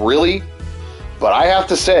 months. It's like, really? But I have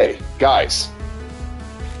to say, guys,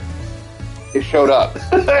 it showed up.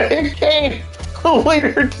 It came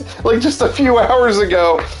later, like just a few hours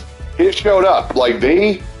ago. It showed up. Like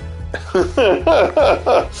they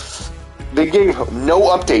gave no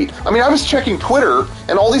update. I was checking Twitter,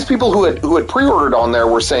 and all these people who had pre-ordered on there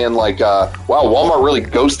were saying like, "Wow, Walmart really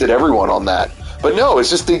ghosted everyone on that." But no, it's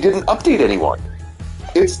just they didn't update anyone.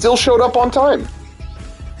 It still showed up on time.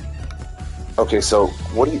 Okay, so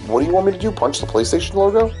what do you want me to do? Punch the PlayStation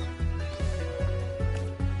logo?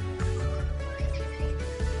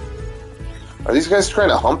 Are these guys trying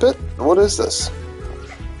to hump it? What is this?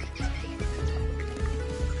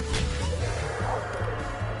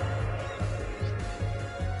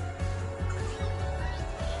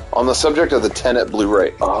 On the subject of the Tenet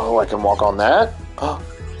Blu-ray. Oh, I can walk on that? Oh.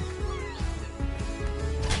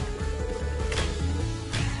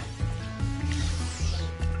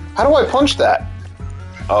 How do I punch that?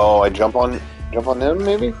 Oh, I jump on him,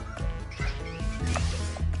 maybe?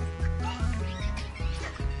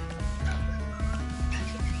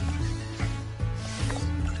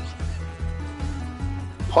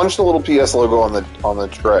 Punch the little PS logo on the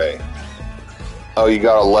tray. Oh, you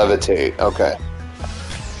gotta levitate. Okay.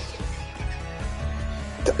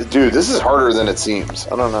 Dude, this is harder than it seems.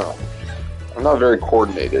 I don't know. I'm not very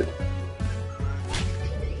coordinated.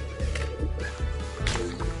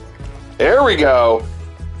 There we go.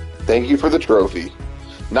 Thank you for the trophy.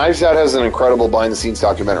 Knives Out has an incredible behind-the-scenes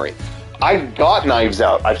documentary. I got Knives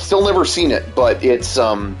Out. I've still never seen it, but it's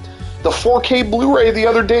the 4K Blu-ray the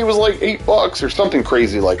other day was like $8 or something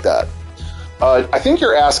crazy like that. I think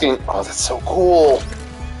you're asking. Oh, that's so cool.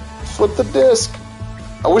 Flip the disc.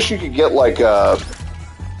 I wish you could get like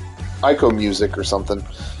Ico music or something.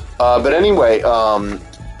 But anyway,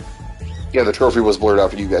 yeah, the trophy was blurred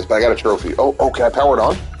out for you guys, but I got a trophy. Oh, can I power it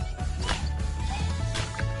on?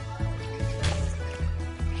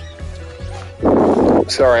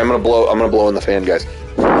 Sorry, I'm gonna blow in the fan, guys.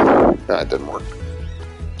 Nah, it didn't work.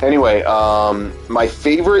 Anyway, my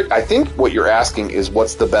favorite. I think what you're asking is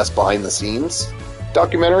what's the best behind the scenes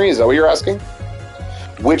documentary? Is that what you're asking?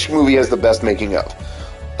 Which movie has the best making of?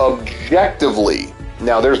 Objectively,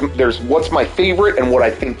 now there's what's my favorite and what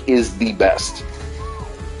I think is the best.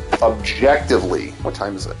 Objectively, what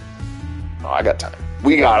time is it? Oh, I got time.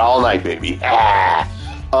 We got all night, baby.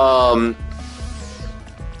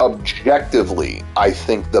 Objectively, I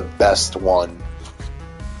think the best one,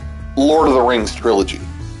 Lord of the Rings trilogy.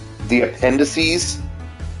 The appendices,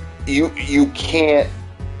 you can't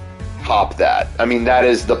top that. I mean, that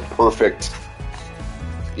is the perfect,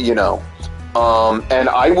 and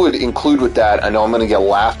I would include with that, I know I'm going to get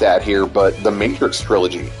laughed at here, but the Matrix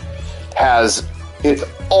trilogy it's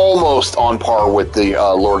almost on par with the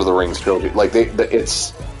Lord of the Rings trilogy. Like, they got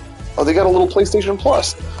a little PlayStation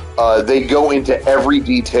Plus. They go into every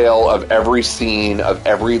detail of every scene, of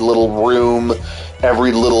every little room,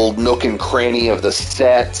 every little nook and cranny of the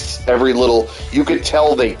sets, you could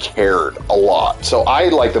tell they cared a lot. So I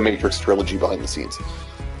like the Matrix trilogy behind the scenes.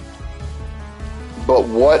 But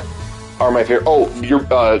what are my favorite?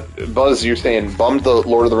 Oh, Buzz, you're saying bummed the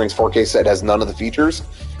Lord of the Rings 4K set has none of the features?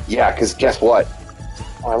 Yeah, because guess what?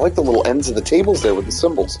 Oh, I like the little ends of the tables there with the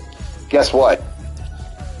symbols. Guess what?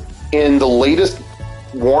 In the latest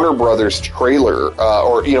Warner Brothers trailer,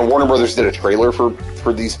 Warner Brothers did a trailer for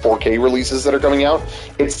these 4K releases that are coming out.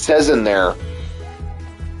 It says in there,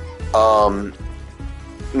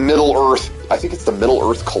 Middle Earth, I think it's the Middle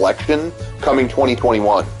Earth Collection, coming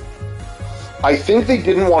 2021. I think they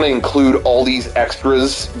didn't want to include all these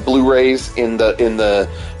extras, Blu-rays, in the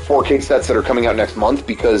 4K sets that are coming out next month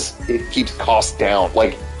because it keeps costs down.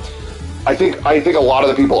 Like, I think a lot of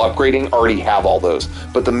the people upgrading already have all those,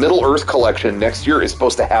 but the Middle Earth Collection next year is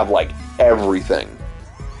supposed to have like everything.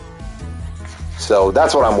 So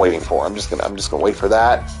that's what I'm waiting for. I'm just gonna wait for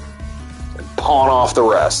that and pawn off the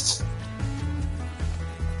rest.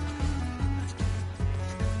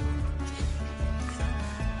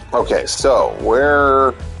 Okay, so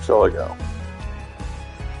where shall I go?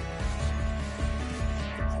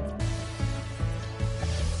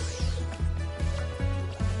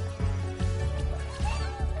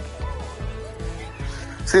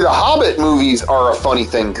 See, the Hobbit movies are a funny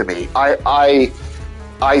thing to me. I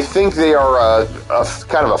think they are a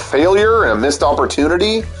kind of a failure and a missed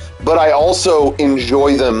opportunity, but I also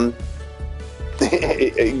enjoy them,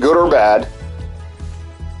 good or bad,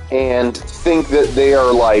 and think that they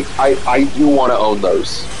are like, I do want to own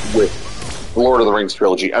those with the Lord of the Rings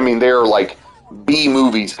trilogy. I mean, they're like B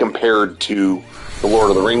movies compared to the Lord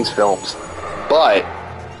of the Rings films, but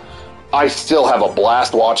I still have a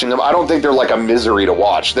blast watching them. I don't think they're like a misery to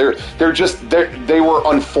watch. They were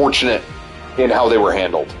unfortunate in how they were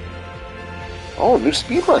handled. Oh, new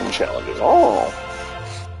speedrun challenges. Oh,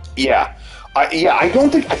 yeah. I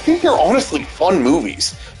think they're honestly fun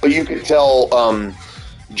movies, but you can tell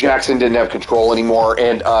Jackson didn't have control anymore,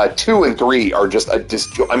 and 2 and 3 are just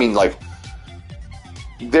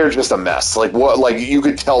they're just a mess. Like, what? Like, you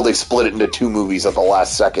could tell they split it into 2 movies at the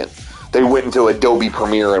last second. They went into Adobe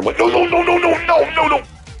Premiere and went, no.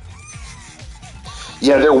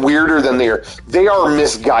 Yeah, they're weirder than they are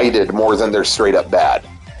misguided more than they're straight up bad.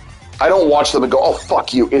 I don't watch them and go, oh,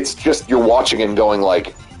 fuck you. It's just you're watching and going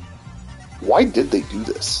like, why did they do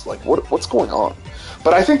this? Like, what's going on?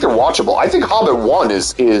 But I think they're watchable. I think Hobbit 1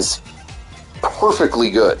 is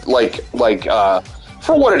perfectly good. Like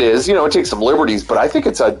for what it is, it takes some liberties, but I think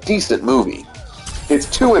it's a decent movie. It's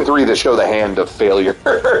 2 and 3 that show the hand of failure.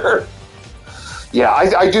 Yeah,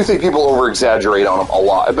 I do think people over-exaggerate on them a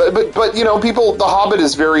lot. But people, The Hobbit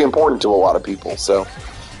is very important to a lot of people. So,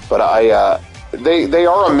 but they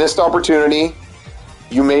are a missed opportunity.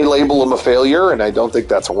 You may label them a failure, and I don't think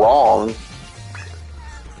that's wrong.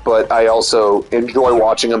 But I also enjoy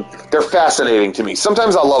watching them. They're fascinating to me.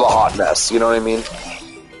 Sometimes I love a hot mess. You know what I mean?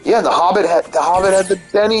 Yeah, The Hobbit had the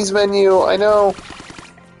Denny's menu. I know.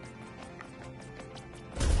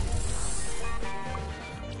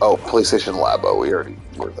 Oh, PlayStation Labo. We already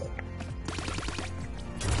were there.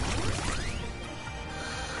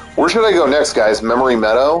 Where should I go next, guys? Memory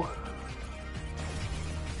Meadow?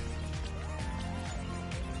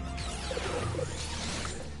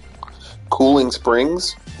 Cooling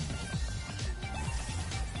Springs?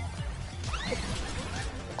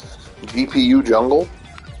 GPU Jungle?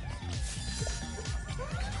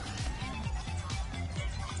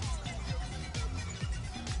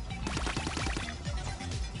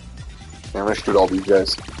 I'm gonna shoot all these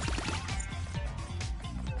guys.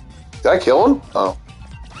 Did I kill him? Oh.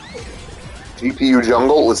 GPU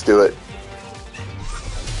Jungle, let's do it.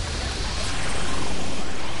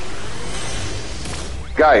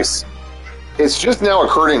 Guys, it's just now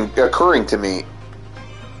occurring to me.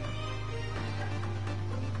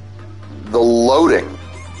 The loading.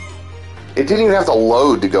 It didn't even have to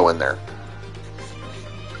load to go in there.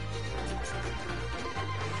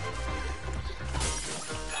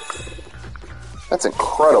 That's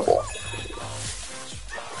incredible.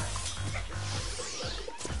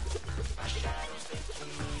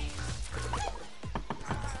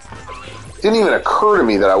 Didn't even occur to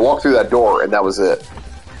me that I walked through that door and that was it.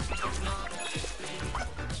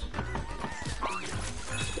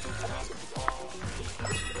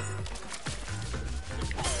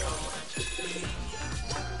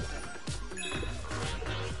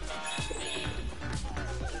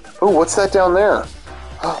 Oh, what's that down there?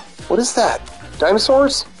 What is that?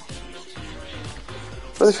 Dinosaurs?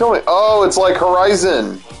 What are they filming? Oh, it's like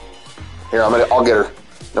Horizon. Here, I'll get her.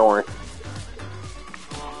 Don't worry.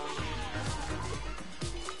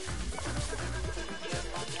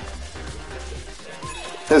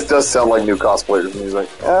 This does sound like new cosplayers music.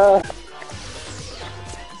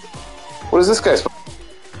 What is this guy's?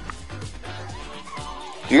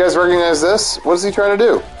 Do you guys recognize this? What is he trying to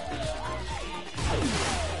do?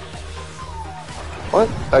 What?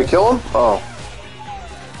 Did I kill him? Oh.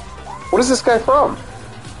 What is this guy from?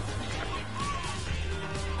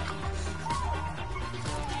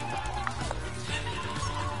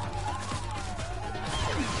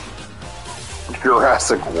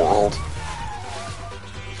 Jurassic World.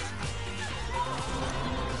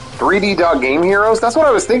 3D Game Heroes? That's what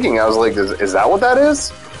I was thinking. I was like, is that what that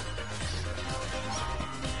is?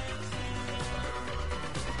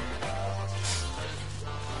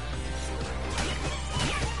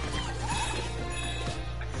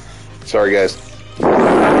 Sorry, guys.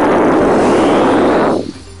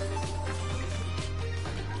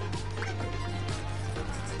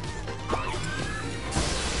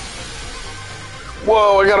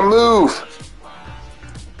 Whoa, I gotta move!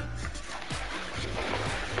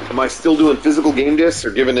 Am I still doing physical game discs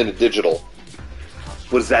or giving it a digital?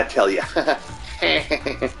 What does that tell you?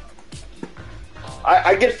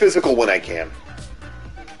 I get physical when I can.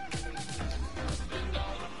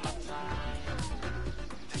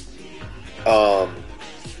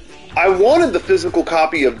 I wanted the physical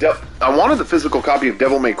copy of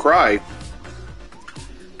Devil May Cry,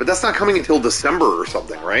 but that's not coming until December or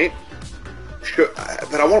something, right?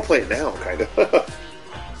 But I want to play it now, kind of.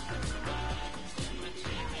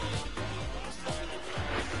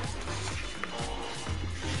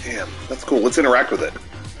 Damn, that's cool. Let's interact with it.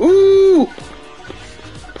 Woo!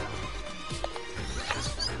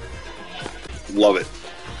 Love it.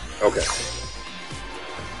 Okay.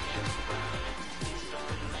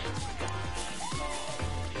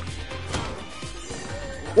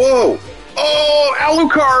 Whoa! Oh,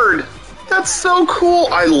 Alucard! That's so cool!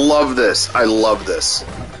 I love this. I love this.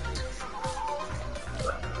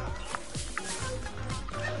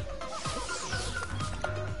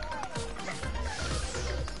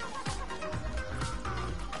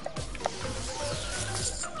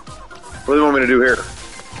 What do you want me to do here?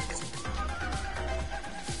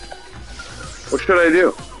 What should I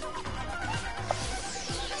do?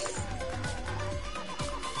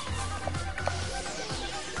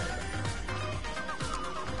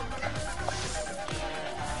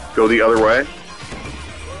 Go the other way?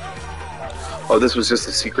 Oh, this was just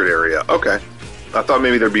a secret area. Okay. I thought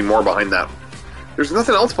maybe there'd be more behind that. There's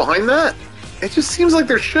nothing else behind that? It just seems like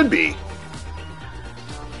there should be.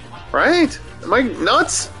 Right? Am I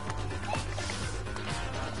nuts?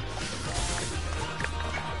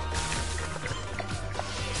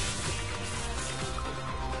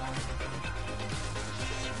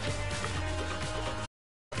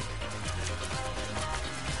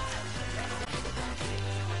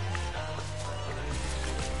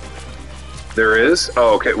 There is?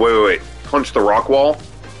 Oh, okay. Wait. Punch the rock wall?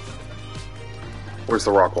 Where's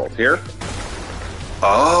the rock wall? Here?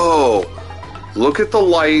 Oh! Look at the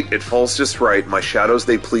light. It falls just right. My shadows,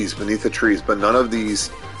 they please beneath the trees, but none of these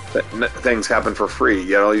things happen for free.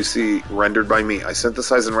 Yet all you see rendered by me. I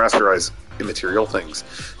synthesize and rasterize immaterial things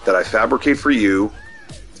that I fabricate for you,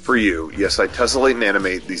 for you. Yes, I tessellate and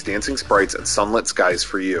animate these dancing sprites and sunlit skies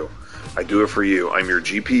for you. I do it for you. I'm your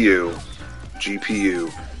GPU.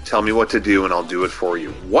 GPU. Tell me what to do and I'll do it for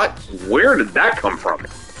you. What? Where did that come from?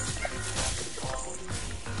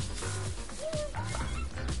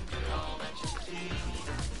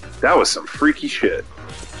 That was some freaky shit.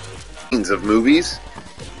 Of movies.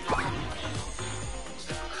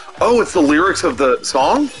 Oh, it's the lyrics of the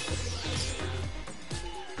song?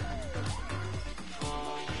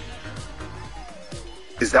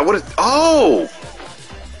 Is that what it... Oh!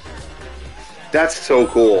 That's so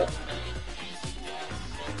cool.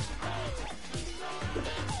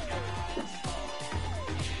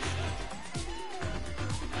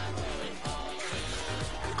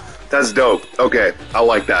 That's dope. Okay, I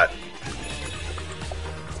like that.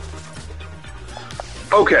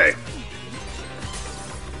 Okay.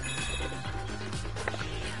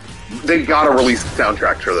 They gotta release the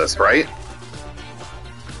soundtrack for this, right?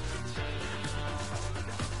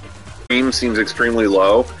 Stream seems extremely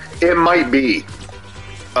low. It might be.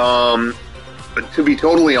 But to be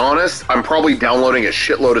totally honest, I'm probably downloading a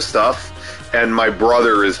shitload of stuff, and my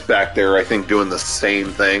brother is back there, I think, doing the same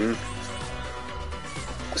thing.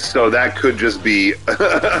 So that could just be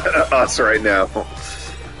us right now.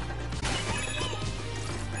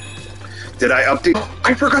 Did I update?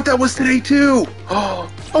 I forgot that was today too!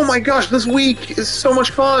 Oh my gosh, this week is so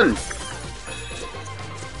much fun!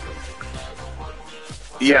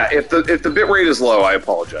 Yeah, if the bitrate is low, I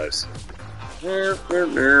apologize.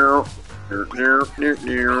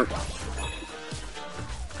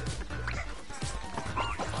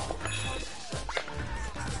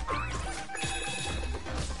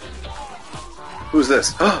 Who's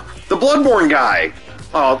this? The Bloodborne guy!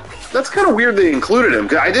 Oh, that's kind of weird they included him,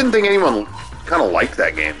 because I didn't think anyone kind of liked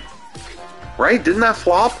that game. Right? Didn't that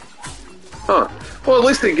flop? Huh. Well, at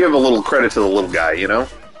least they give a little credit to the little guy, you know?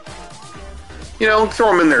 You know,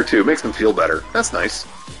 throw him in there too. Makes him feel better. That's nice.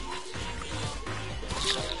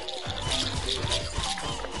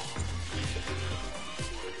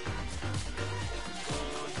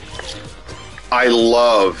 I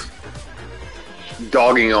love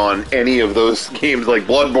dogging on any of those games like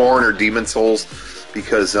Bloodborne or Demon Souls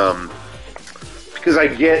because I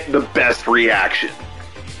get the best reaction.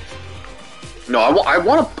 No, I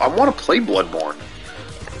want to play Bloodborne.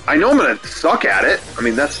 I know I'm gonna suck at it. I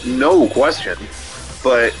mean, that's no question.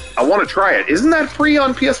 But I want to try it. Isn't that free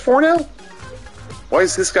on PS4 now? Why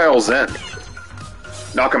is this guy all zen?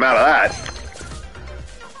 Knock him out of that.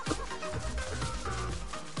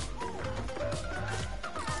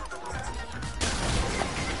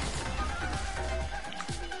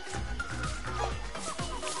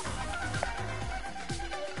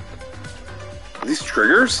 Are these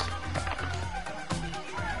triggers?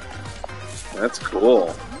 That's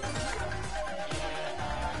cool.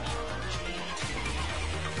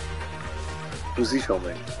 Who's he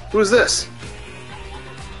filming? Who is this?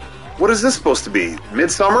 What is this supposed to be?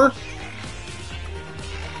 Midsummer?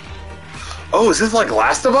 Oh, is this like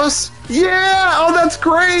Last of Us? Yeah! Oh, that's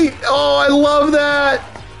great! Oh, I love that!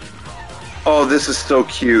 Oh, this is so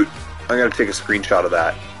cute. I gotta take a screenshot of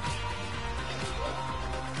that.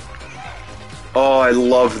 Oh, I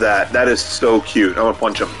love that. That is so cute. I'm gonna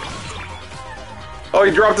punch him. Oh,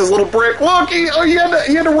 he dropped his little brick. Look! He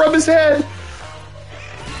had to rub his head!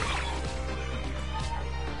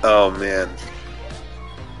 Oh, man.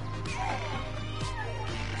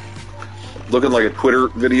 Looking like a Twitter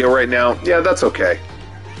video right now. Yeah, that's okay.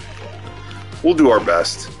 We'll do our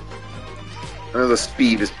best. I know the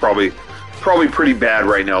speed is probably pretty bad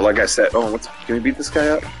right now. Like I said, oh, can we beat this guy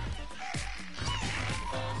up?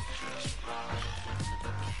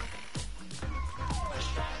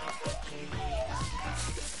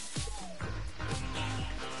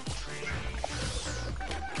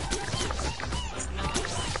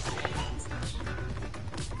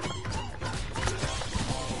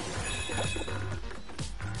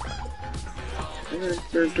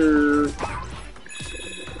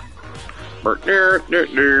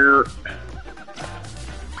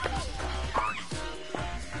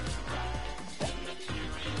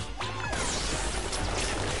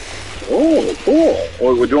 Oh, cool.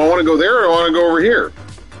 Well, do I want to go there or do I want to go over here?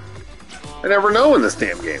 I never know in this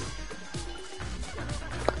damn game.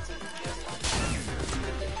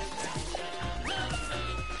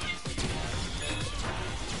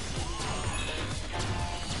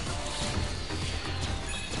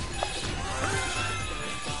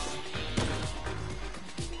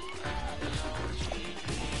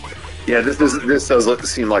 Yeah, this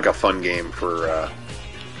does seem like a fun game for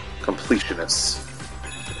completionists.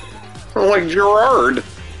 Like Gerard.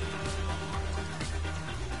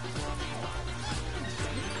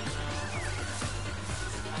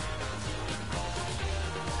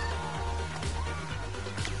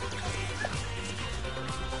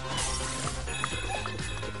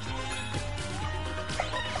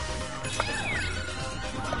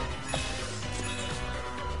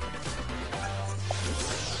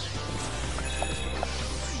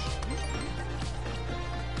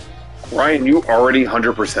 Ryan, you already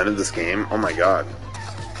 100%ed this game? Oh my god.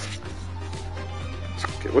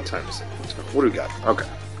 Okay, what time is it? What do we got? Okay.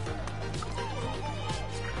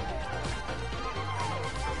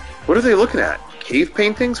 What are they looking at? Cave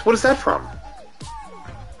paintings? What is that from?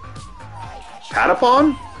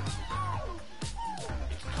 Patapon?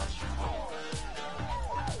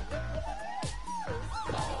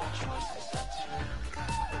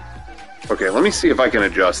 Okay, let me see if I can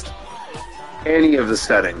adjust any of the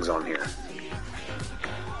settings on here.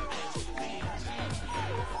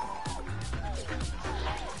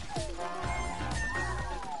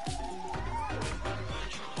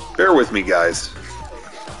 Bear with me, guys.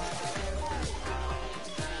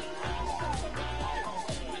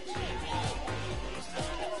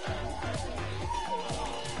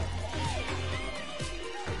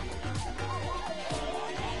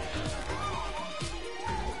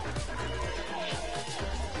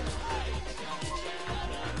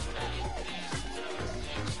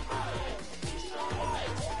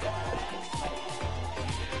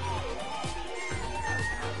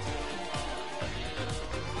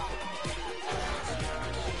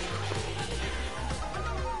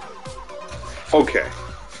 Okay.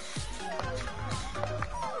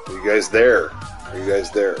 Are you guys there? Are you guys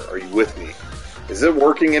there? Are you with me? Is it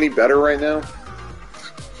working any better right now?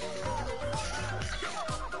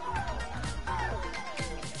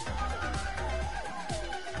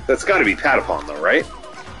 That's got to be Patapon, though, right?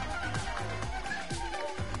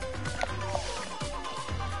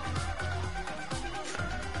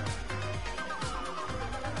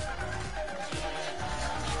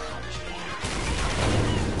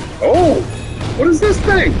 Oh! What is this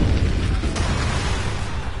thing?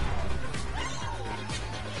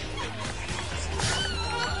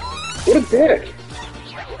 What a dick!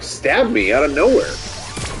 Stabbed me out of nowhere.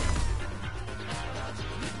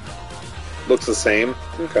 Looks the same.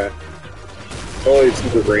 Okay. Oh, it's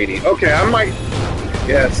super grainy. Okay, I might...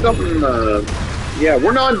 Yeah, it's something... Yeah,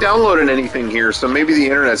 we're not downloading anything here, so maybe the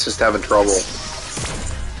internet's just having trouble.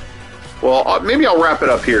 Well, maybe I'll wrap it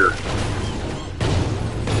up here.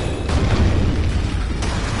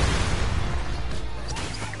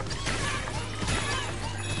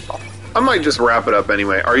 I might just wrap it up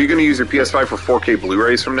anyway. Are you going to use your PS5 for 4K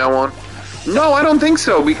Blu-rays from now on? No, I don't think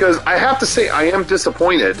so, because I have to say I am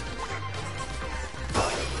disappointed.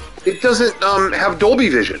 It doesn't have Dolby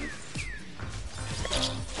Vision.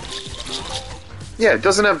 Yeah, it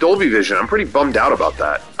doesn't have Dolby Vision. I'm pretty bummed out about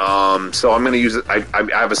that. So I'm going to use it. I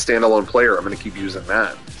have a standalone player. I'm going to keep using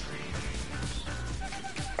that.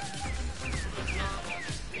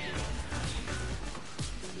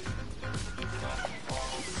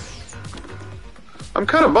 I'm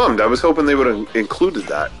kind of bummed. I was hoping they would have included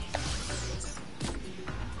that.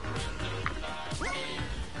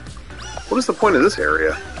 What is the point of this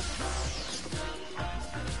area?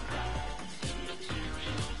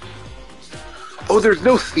 Oh, there's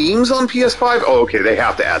no themes on PS5? Oh, okay, they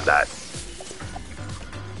have to add that.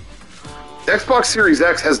 Xbox Series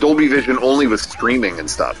X has Dolby Vision only with streaming and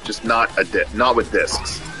stuff, just not with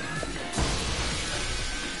discs.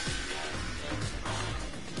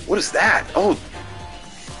 What is that?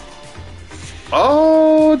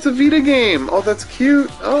 Oh, it's a Vita game. Oh, that's cute.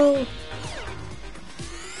 Oh.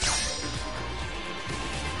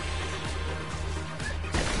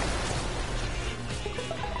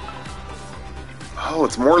 Oh,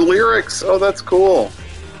 it's more lyrics. Oh, that's cool.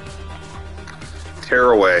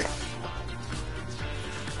 Tearaway.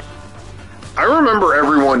 I remember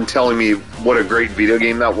everyone telling me what a great Vita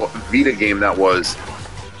game that was.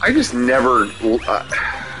 I just never.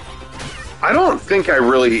 I don't think I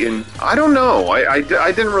really. I don't know. I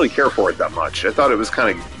didn't really care for it that much. I thought it was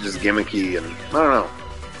kind of just gimmicky, and I don't know.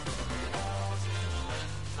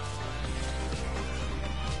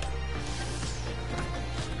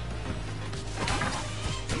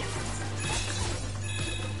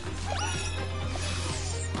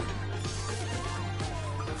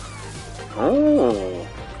 Oh.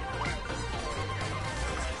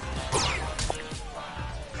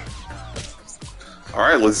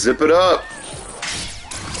 Alright, let's zip it up.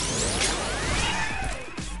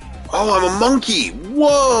 Oh, I'm a monkey!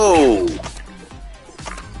 Whoa!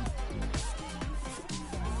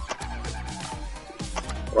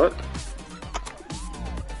 What?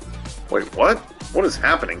 Wait, what? What is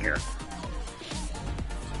happening here?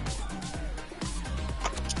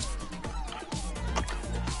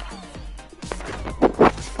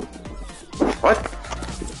 What?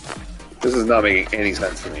 This is not making any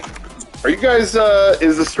sense to me. Are you guys,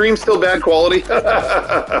 is the stream still bad quality?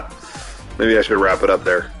 Maybe I should wrap it up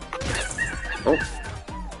there. Oh.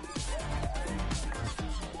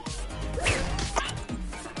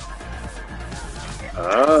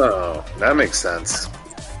 Oh, that makes sense.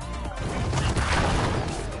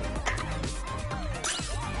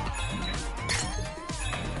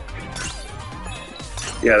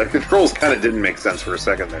 Yeah, the controls kind of didn't make sense for a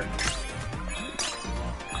second there.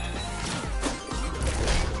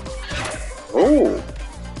 Oh.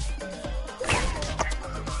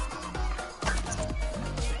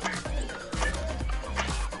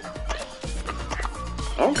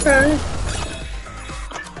 Okay.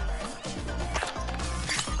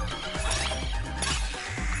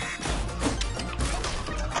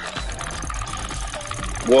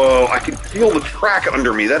 Whoa, I can feel the track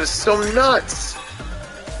under me. That is so nuts.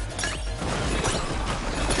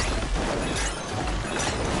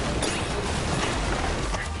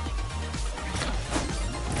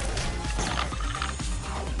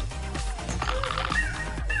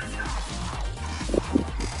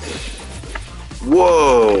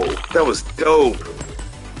 Whoa, that was dope.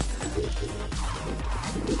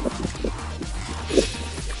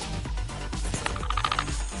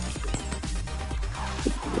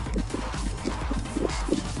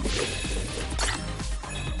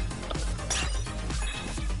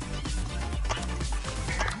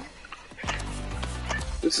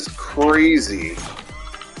 This is crazy.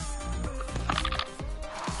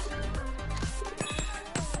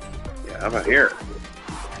 Yeah, how about here?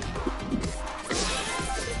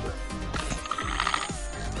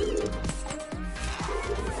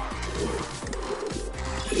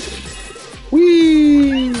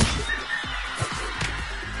 Whee!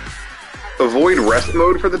 Avoid rest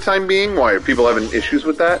mode for the time being? Why, are people having issues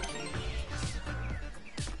with that?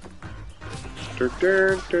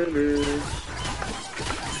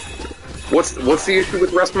 What's the issue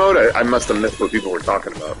with rest mode? I must have missed what people were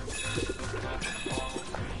talking about.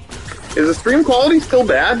 Is the stream quality still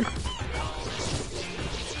bad?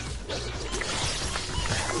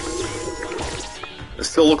 It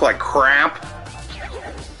still look like crap?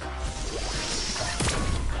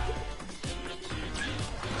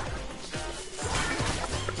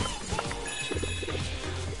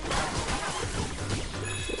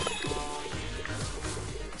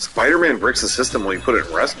 Spider-Man bricks the system when you put it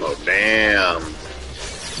in rest mode. Damn.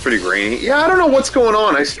 It's pretty grainy. Yeah, I don't know what's going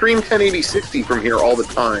on. I stream 1080 60 from here all the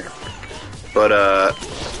time. But,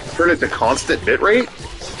 turn it to constant bitrate?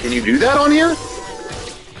 Can you do that on here?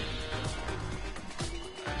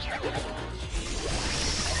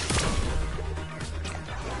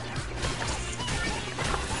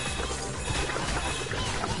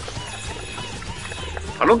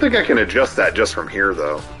 I don't think I can adjust that just from here,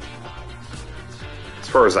 though.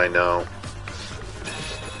 As far as I know.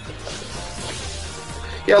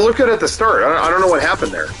 Yeah, look at it at the start. I don't know what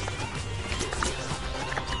happened there.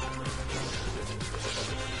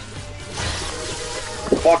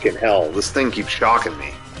 Fucking hell, this thing keeps shocking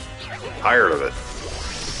me. Tired of it.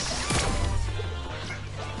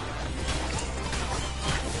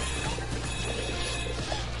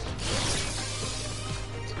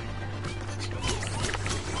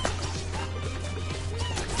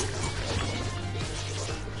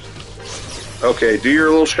 Okay, do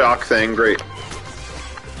your little shock thing. Great.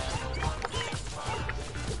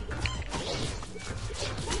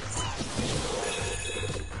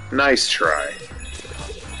 Nice try.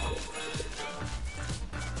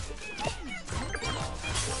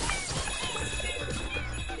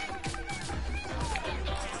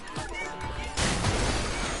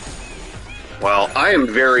 Well, I am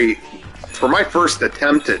very, for my first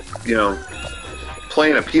attempt at,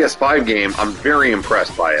 playing a PS5 game, I'm very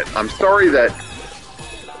impressed by it. I'm sorry that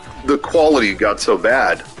the quality got so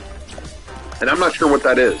bad, and I'm not sure what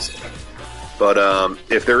that is. But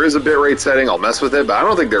if there is a bitrate setting, I'll mess with it, but I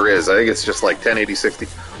don't think there is. I think it's just like 1080 60.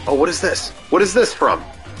 Oh, what is this? What is this from?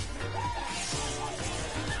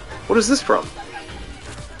 What is this from?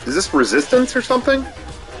 Is this Resistance or something?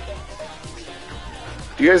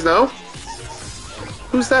 Do you guys know?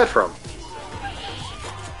 Who's that from?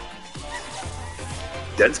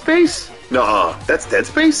 Dead Space? Nuh-uh. That's Dead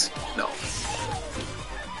Space? No.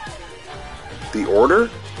 The Order?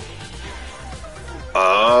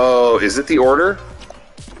 Oh, is it The Order?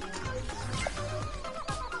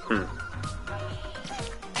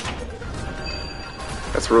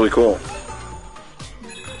 That's really cool.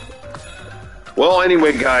 Well,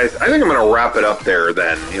 anyway, guys, I think I'm going to wrap it up there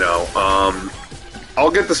then, I'll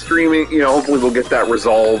get the streaming, hopefully we'll get that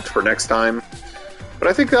resolved for next time. But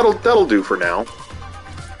I think that'll do for now.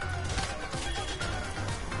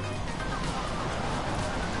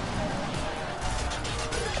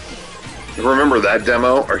 You remember that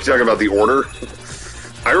demo? Are you talking about The Order?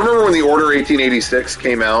 I remember when The Order 1886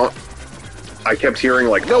 came out, I kept hearing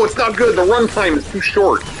like, no, it's not good, the runtime is too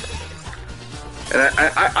short. And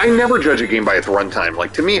I never judge a game by its runtime.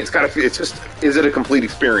 Like, to me, it's just, is it a complete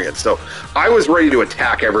experience? So I was ready to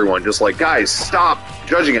attack everyone, just like, guys, stop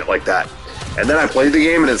judging it like that. And then I played the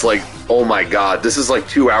game, and it's like, oh my god, this is like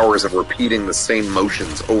 2 hours of repeating the same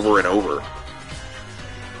motions over and over.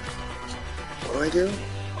 What do I do?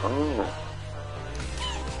 Oh.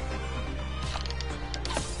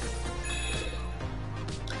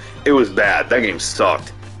 It was bad. That game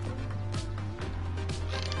sucked.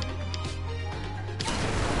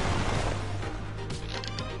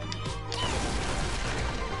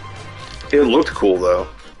 It looked cool, though.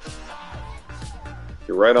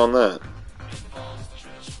 You're right on that.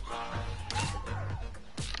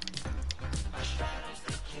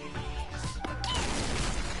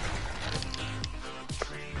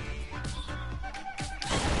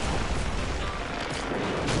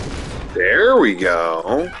 There we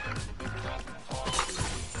go.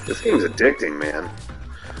 This game's addicting, man.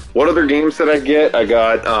 What other games did I get? I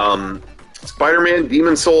got Spider-Man,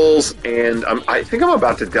 Demon Souls, and I think I'm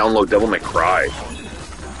about to download Devil May Cry.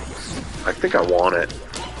 I think I want it.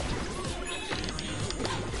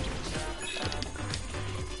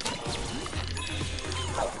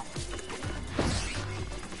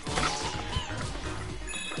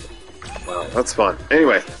 Wow, that's fun.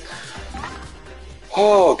 Anyway.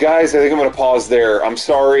 Oh, guys, I think I'm going to pause there. I'm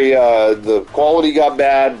sorry the quality got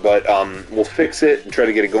bad, but we'll fix it and try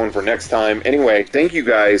to get it going for next time. Anyway, thank you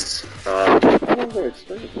guys. For a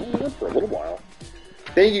little while.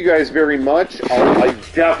 Thank you guys very much. I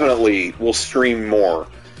definitely will stream more.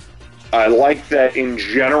 I like that in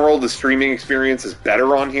general the streaming experience is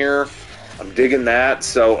better on here. I'm digging that.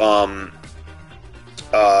 So,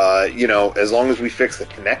 you know, as long as we fix the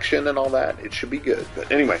connection and all that, it should be good. But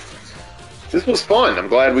anyway. This was fun. I'm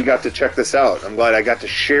glad we got to check this out. I'm glad I got to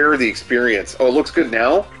share the experience. Oh, it looks good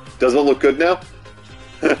now? Does it look good now?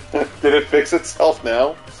 Did it fix itself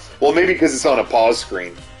now? Well, maybe because it's on a pause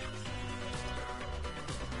screen.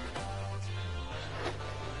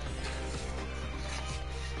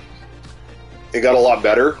 It got a lot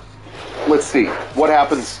better. Let's see. What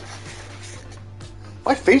happens?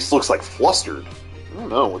 My face looks like flustered. I don't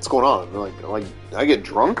know. What's going on? Like I get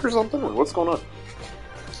drunk or something? Or what's going on?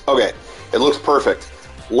 Okay. It looks perfect.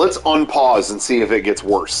 Let's unpause and see if it gets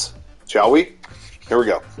worse. Shall we? Here we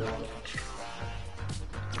go.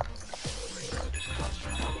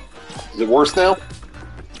 Is it worse now?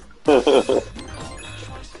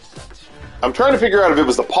 I'm trying to figure out if it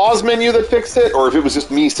was the pause menu that fixed it, or if it was just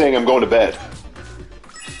me saying I'm going to bed.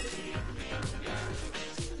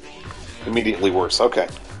 Immediately worse. Okay.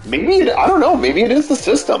 Maybe it, I don't know. Maybe it is the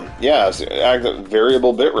system. Yeah, it's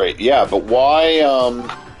variable bitrate. Yeah, but why?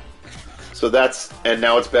 So that's, and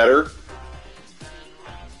now it's better.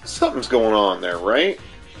 Something's going on there, right?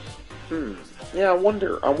 Yeah, I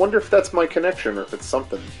wonder if that's my connection or if it's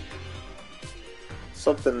something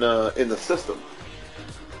in the system.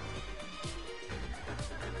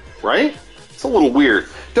 Right? It's a little weird.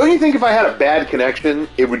 Don't you think if I had a bad connection,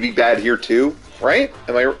 it would be bad here too? Right?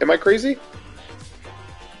 Am I crazy?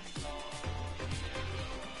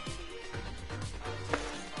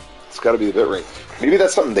 It's got to be the bitrate. Maybe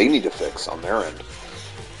that's something they need to fix on their end.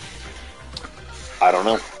 I don't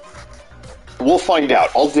know. We'll find out.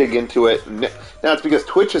 I'll dig into it. Now, it's because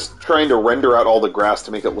Twitch is trying to render out all the grass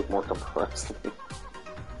to make it look more compressed.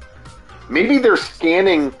 Maybe they're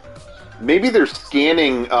scanning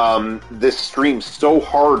this stream so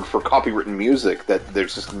hard for copywritten music that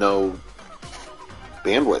there's just no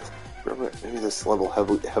bandwidth. Maybe this level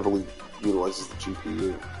heavily utilizes the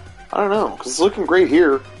GPU. I don't know, because it's looking great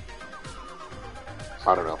here.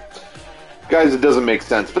 I don't know. Guys, it doesn't make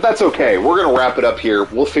sense, but that's okay. We're going to wrap it up here.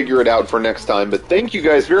 We'll figure it out for next time, but thank you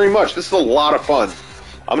guys very much. This is a lot of fun.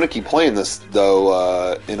 I'm going to keep playing this,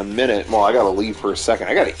 though, in a minute. Well, I got to leave for a second.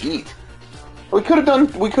 I got to eat. We could have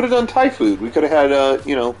done Thai food. We could have had,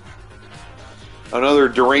 you know, another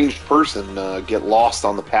deranged person get lost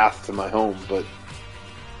on the path to my home, but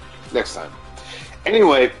next time.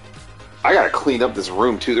 Anyway, I got to clean up this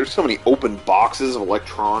room, too. There's so many open boxes of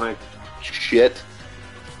electronic shit.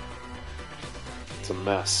 It's a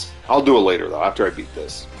mess. I'll do it later, though, after I beat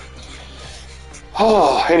this.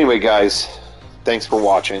 Oh, anyway, guys, thanks for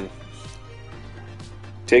watching.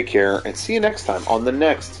 Take care, and see you next time on the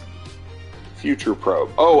next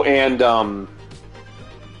Futureprobe. Oh, and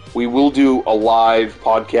we will do a live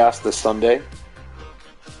podcast this Sunday.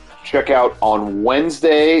 Check out on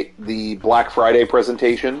Wednesday the Black Friday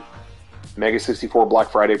presentation, Mega 64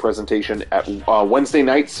 Black Friday presentation at Wednesday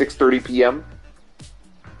night, 6:30 p.m.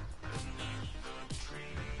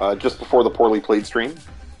 Just before the Poorly Played stream.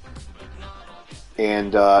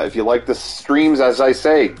 And if you like the streams, as I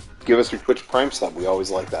say, give us your Twitch Prime sub. We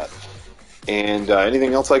always like that. And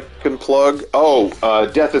anything else I can plug? Oh,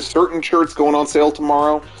 Death is Certain shirts going on sale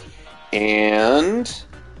tomorrow. And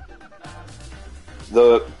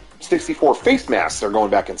the 64 face masks are going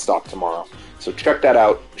back in stock tomorrow. So check that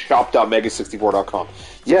out, shop.mega64.com.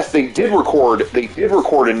 Yes, they did record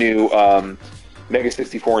a new Mega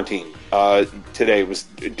 64 and team. Today was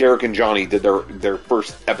Derek and Johnny did their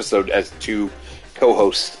first episode as two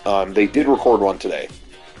co-hosts. They did record one today.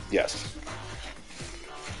 Yes.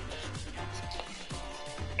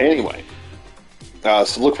 Anyway,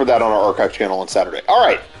 so look for that on our archive channel on Saturday. All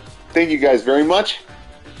right. Thank you guys very much.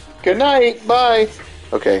 Good night. Bye.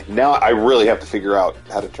 Okay, now I really have to figure out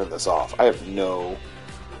how to turn this off. I have no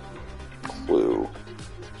clue.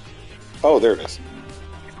 Oh, there it is.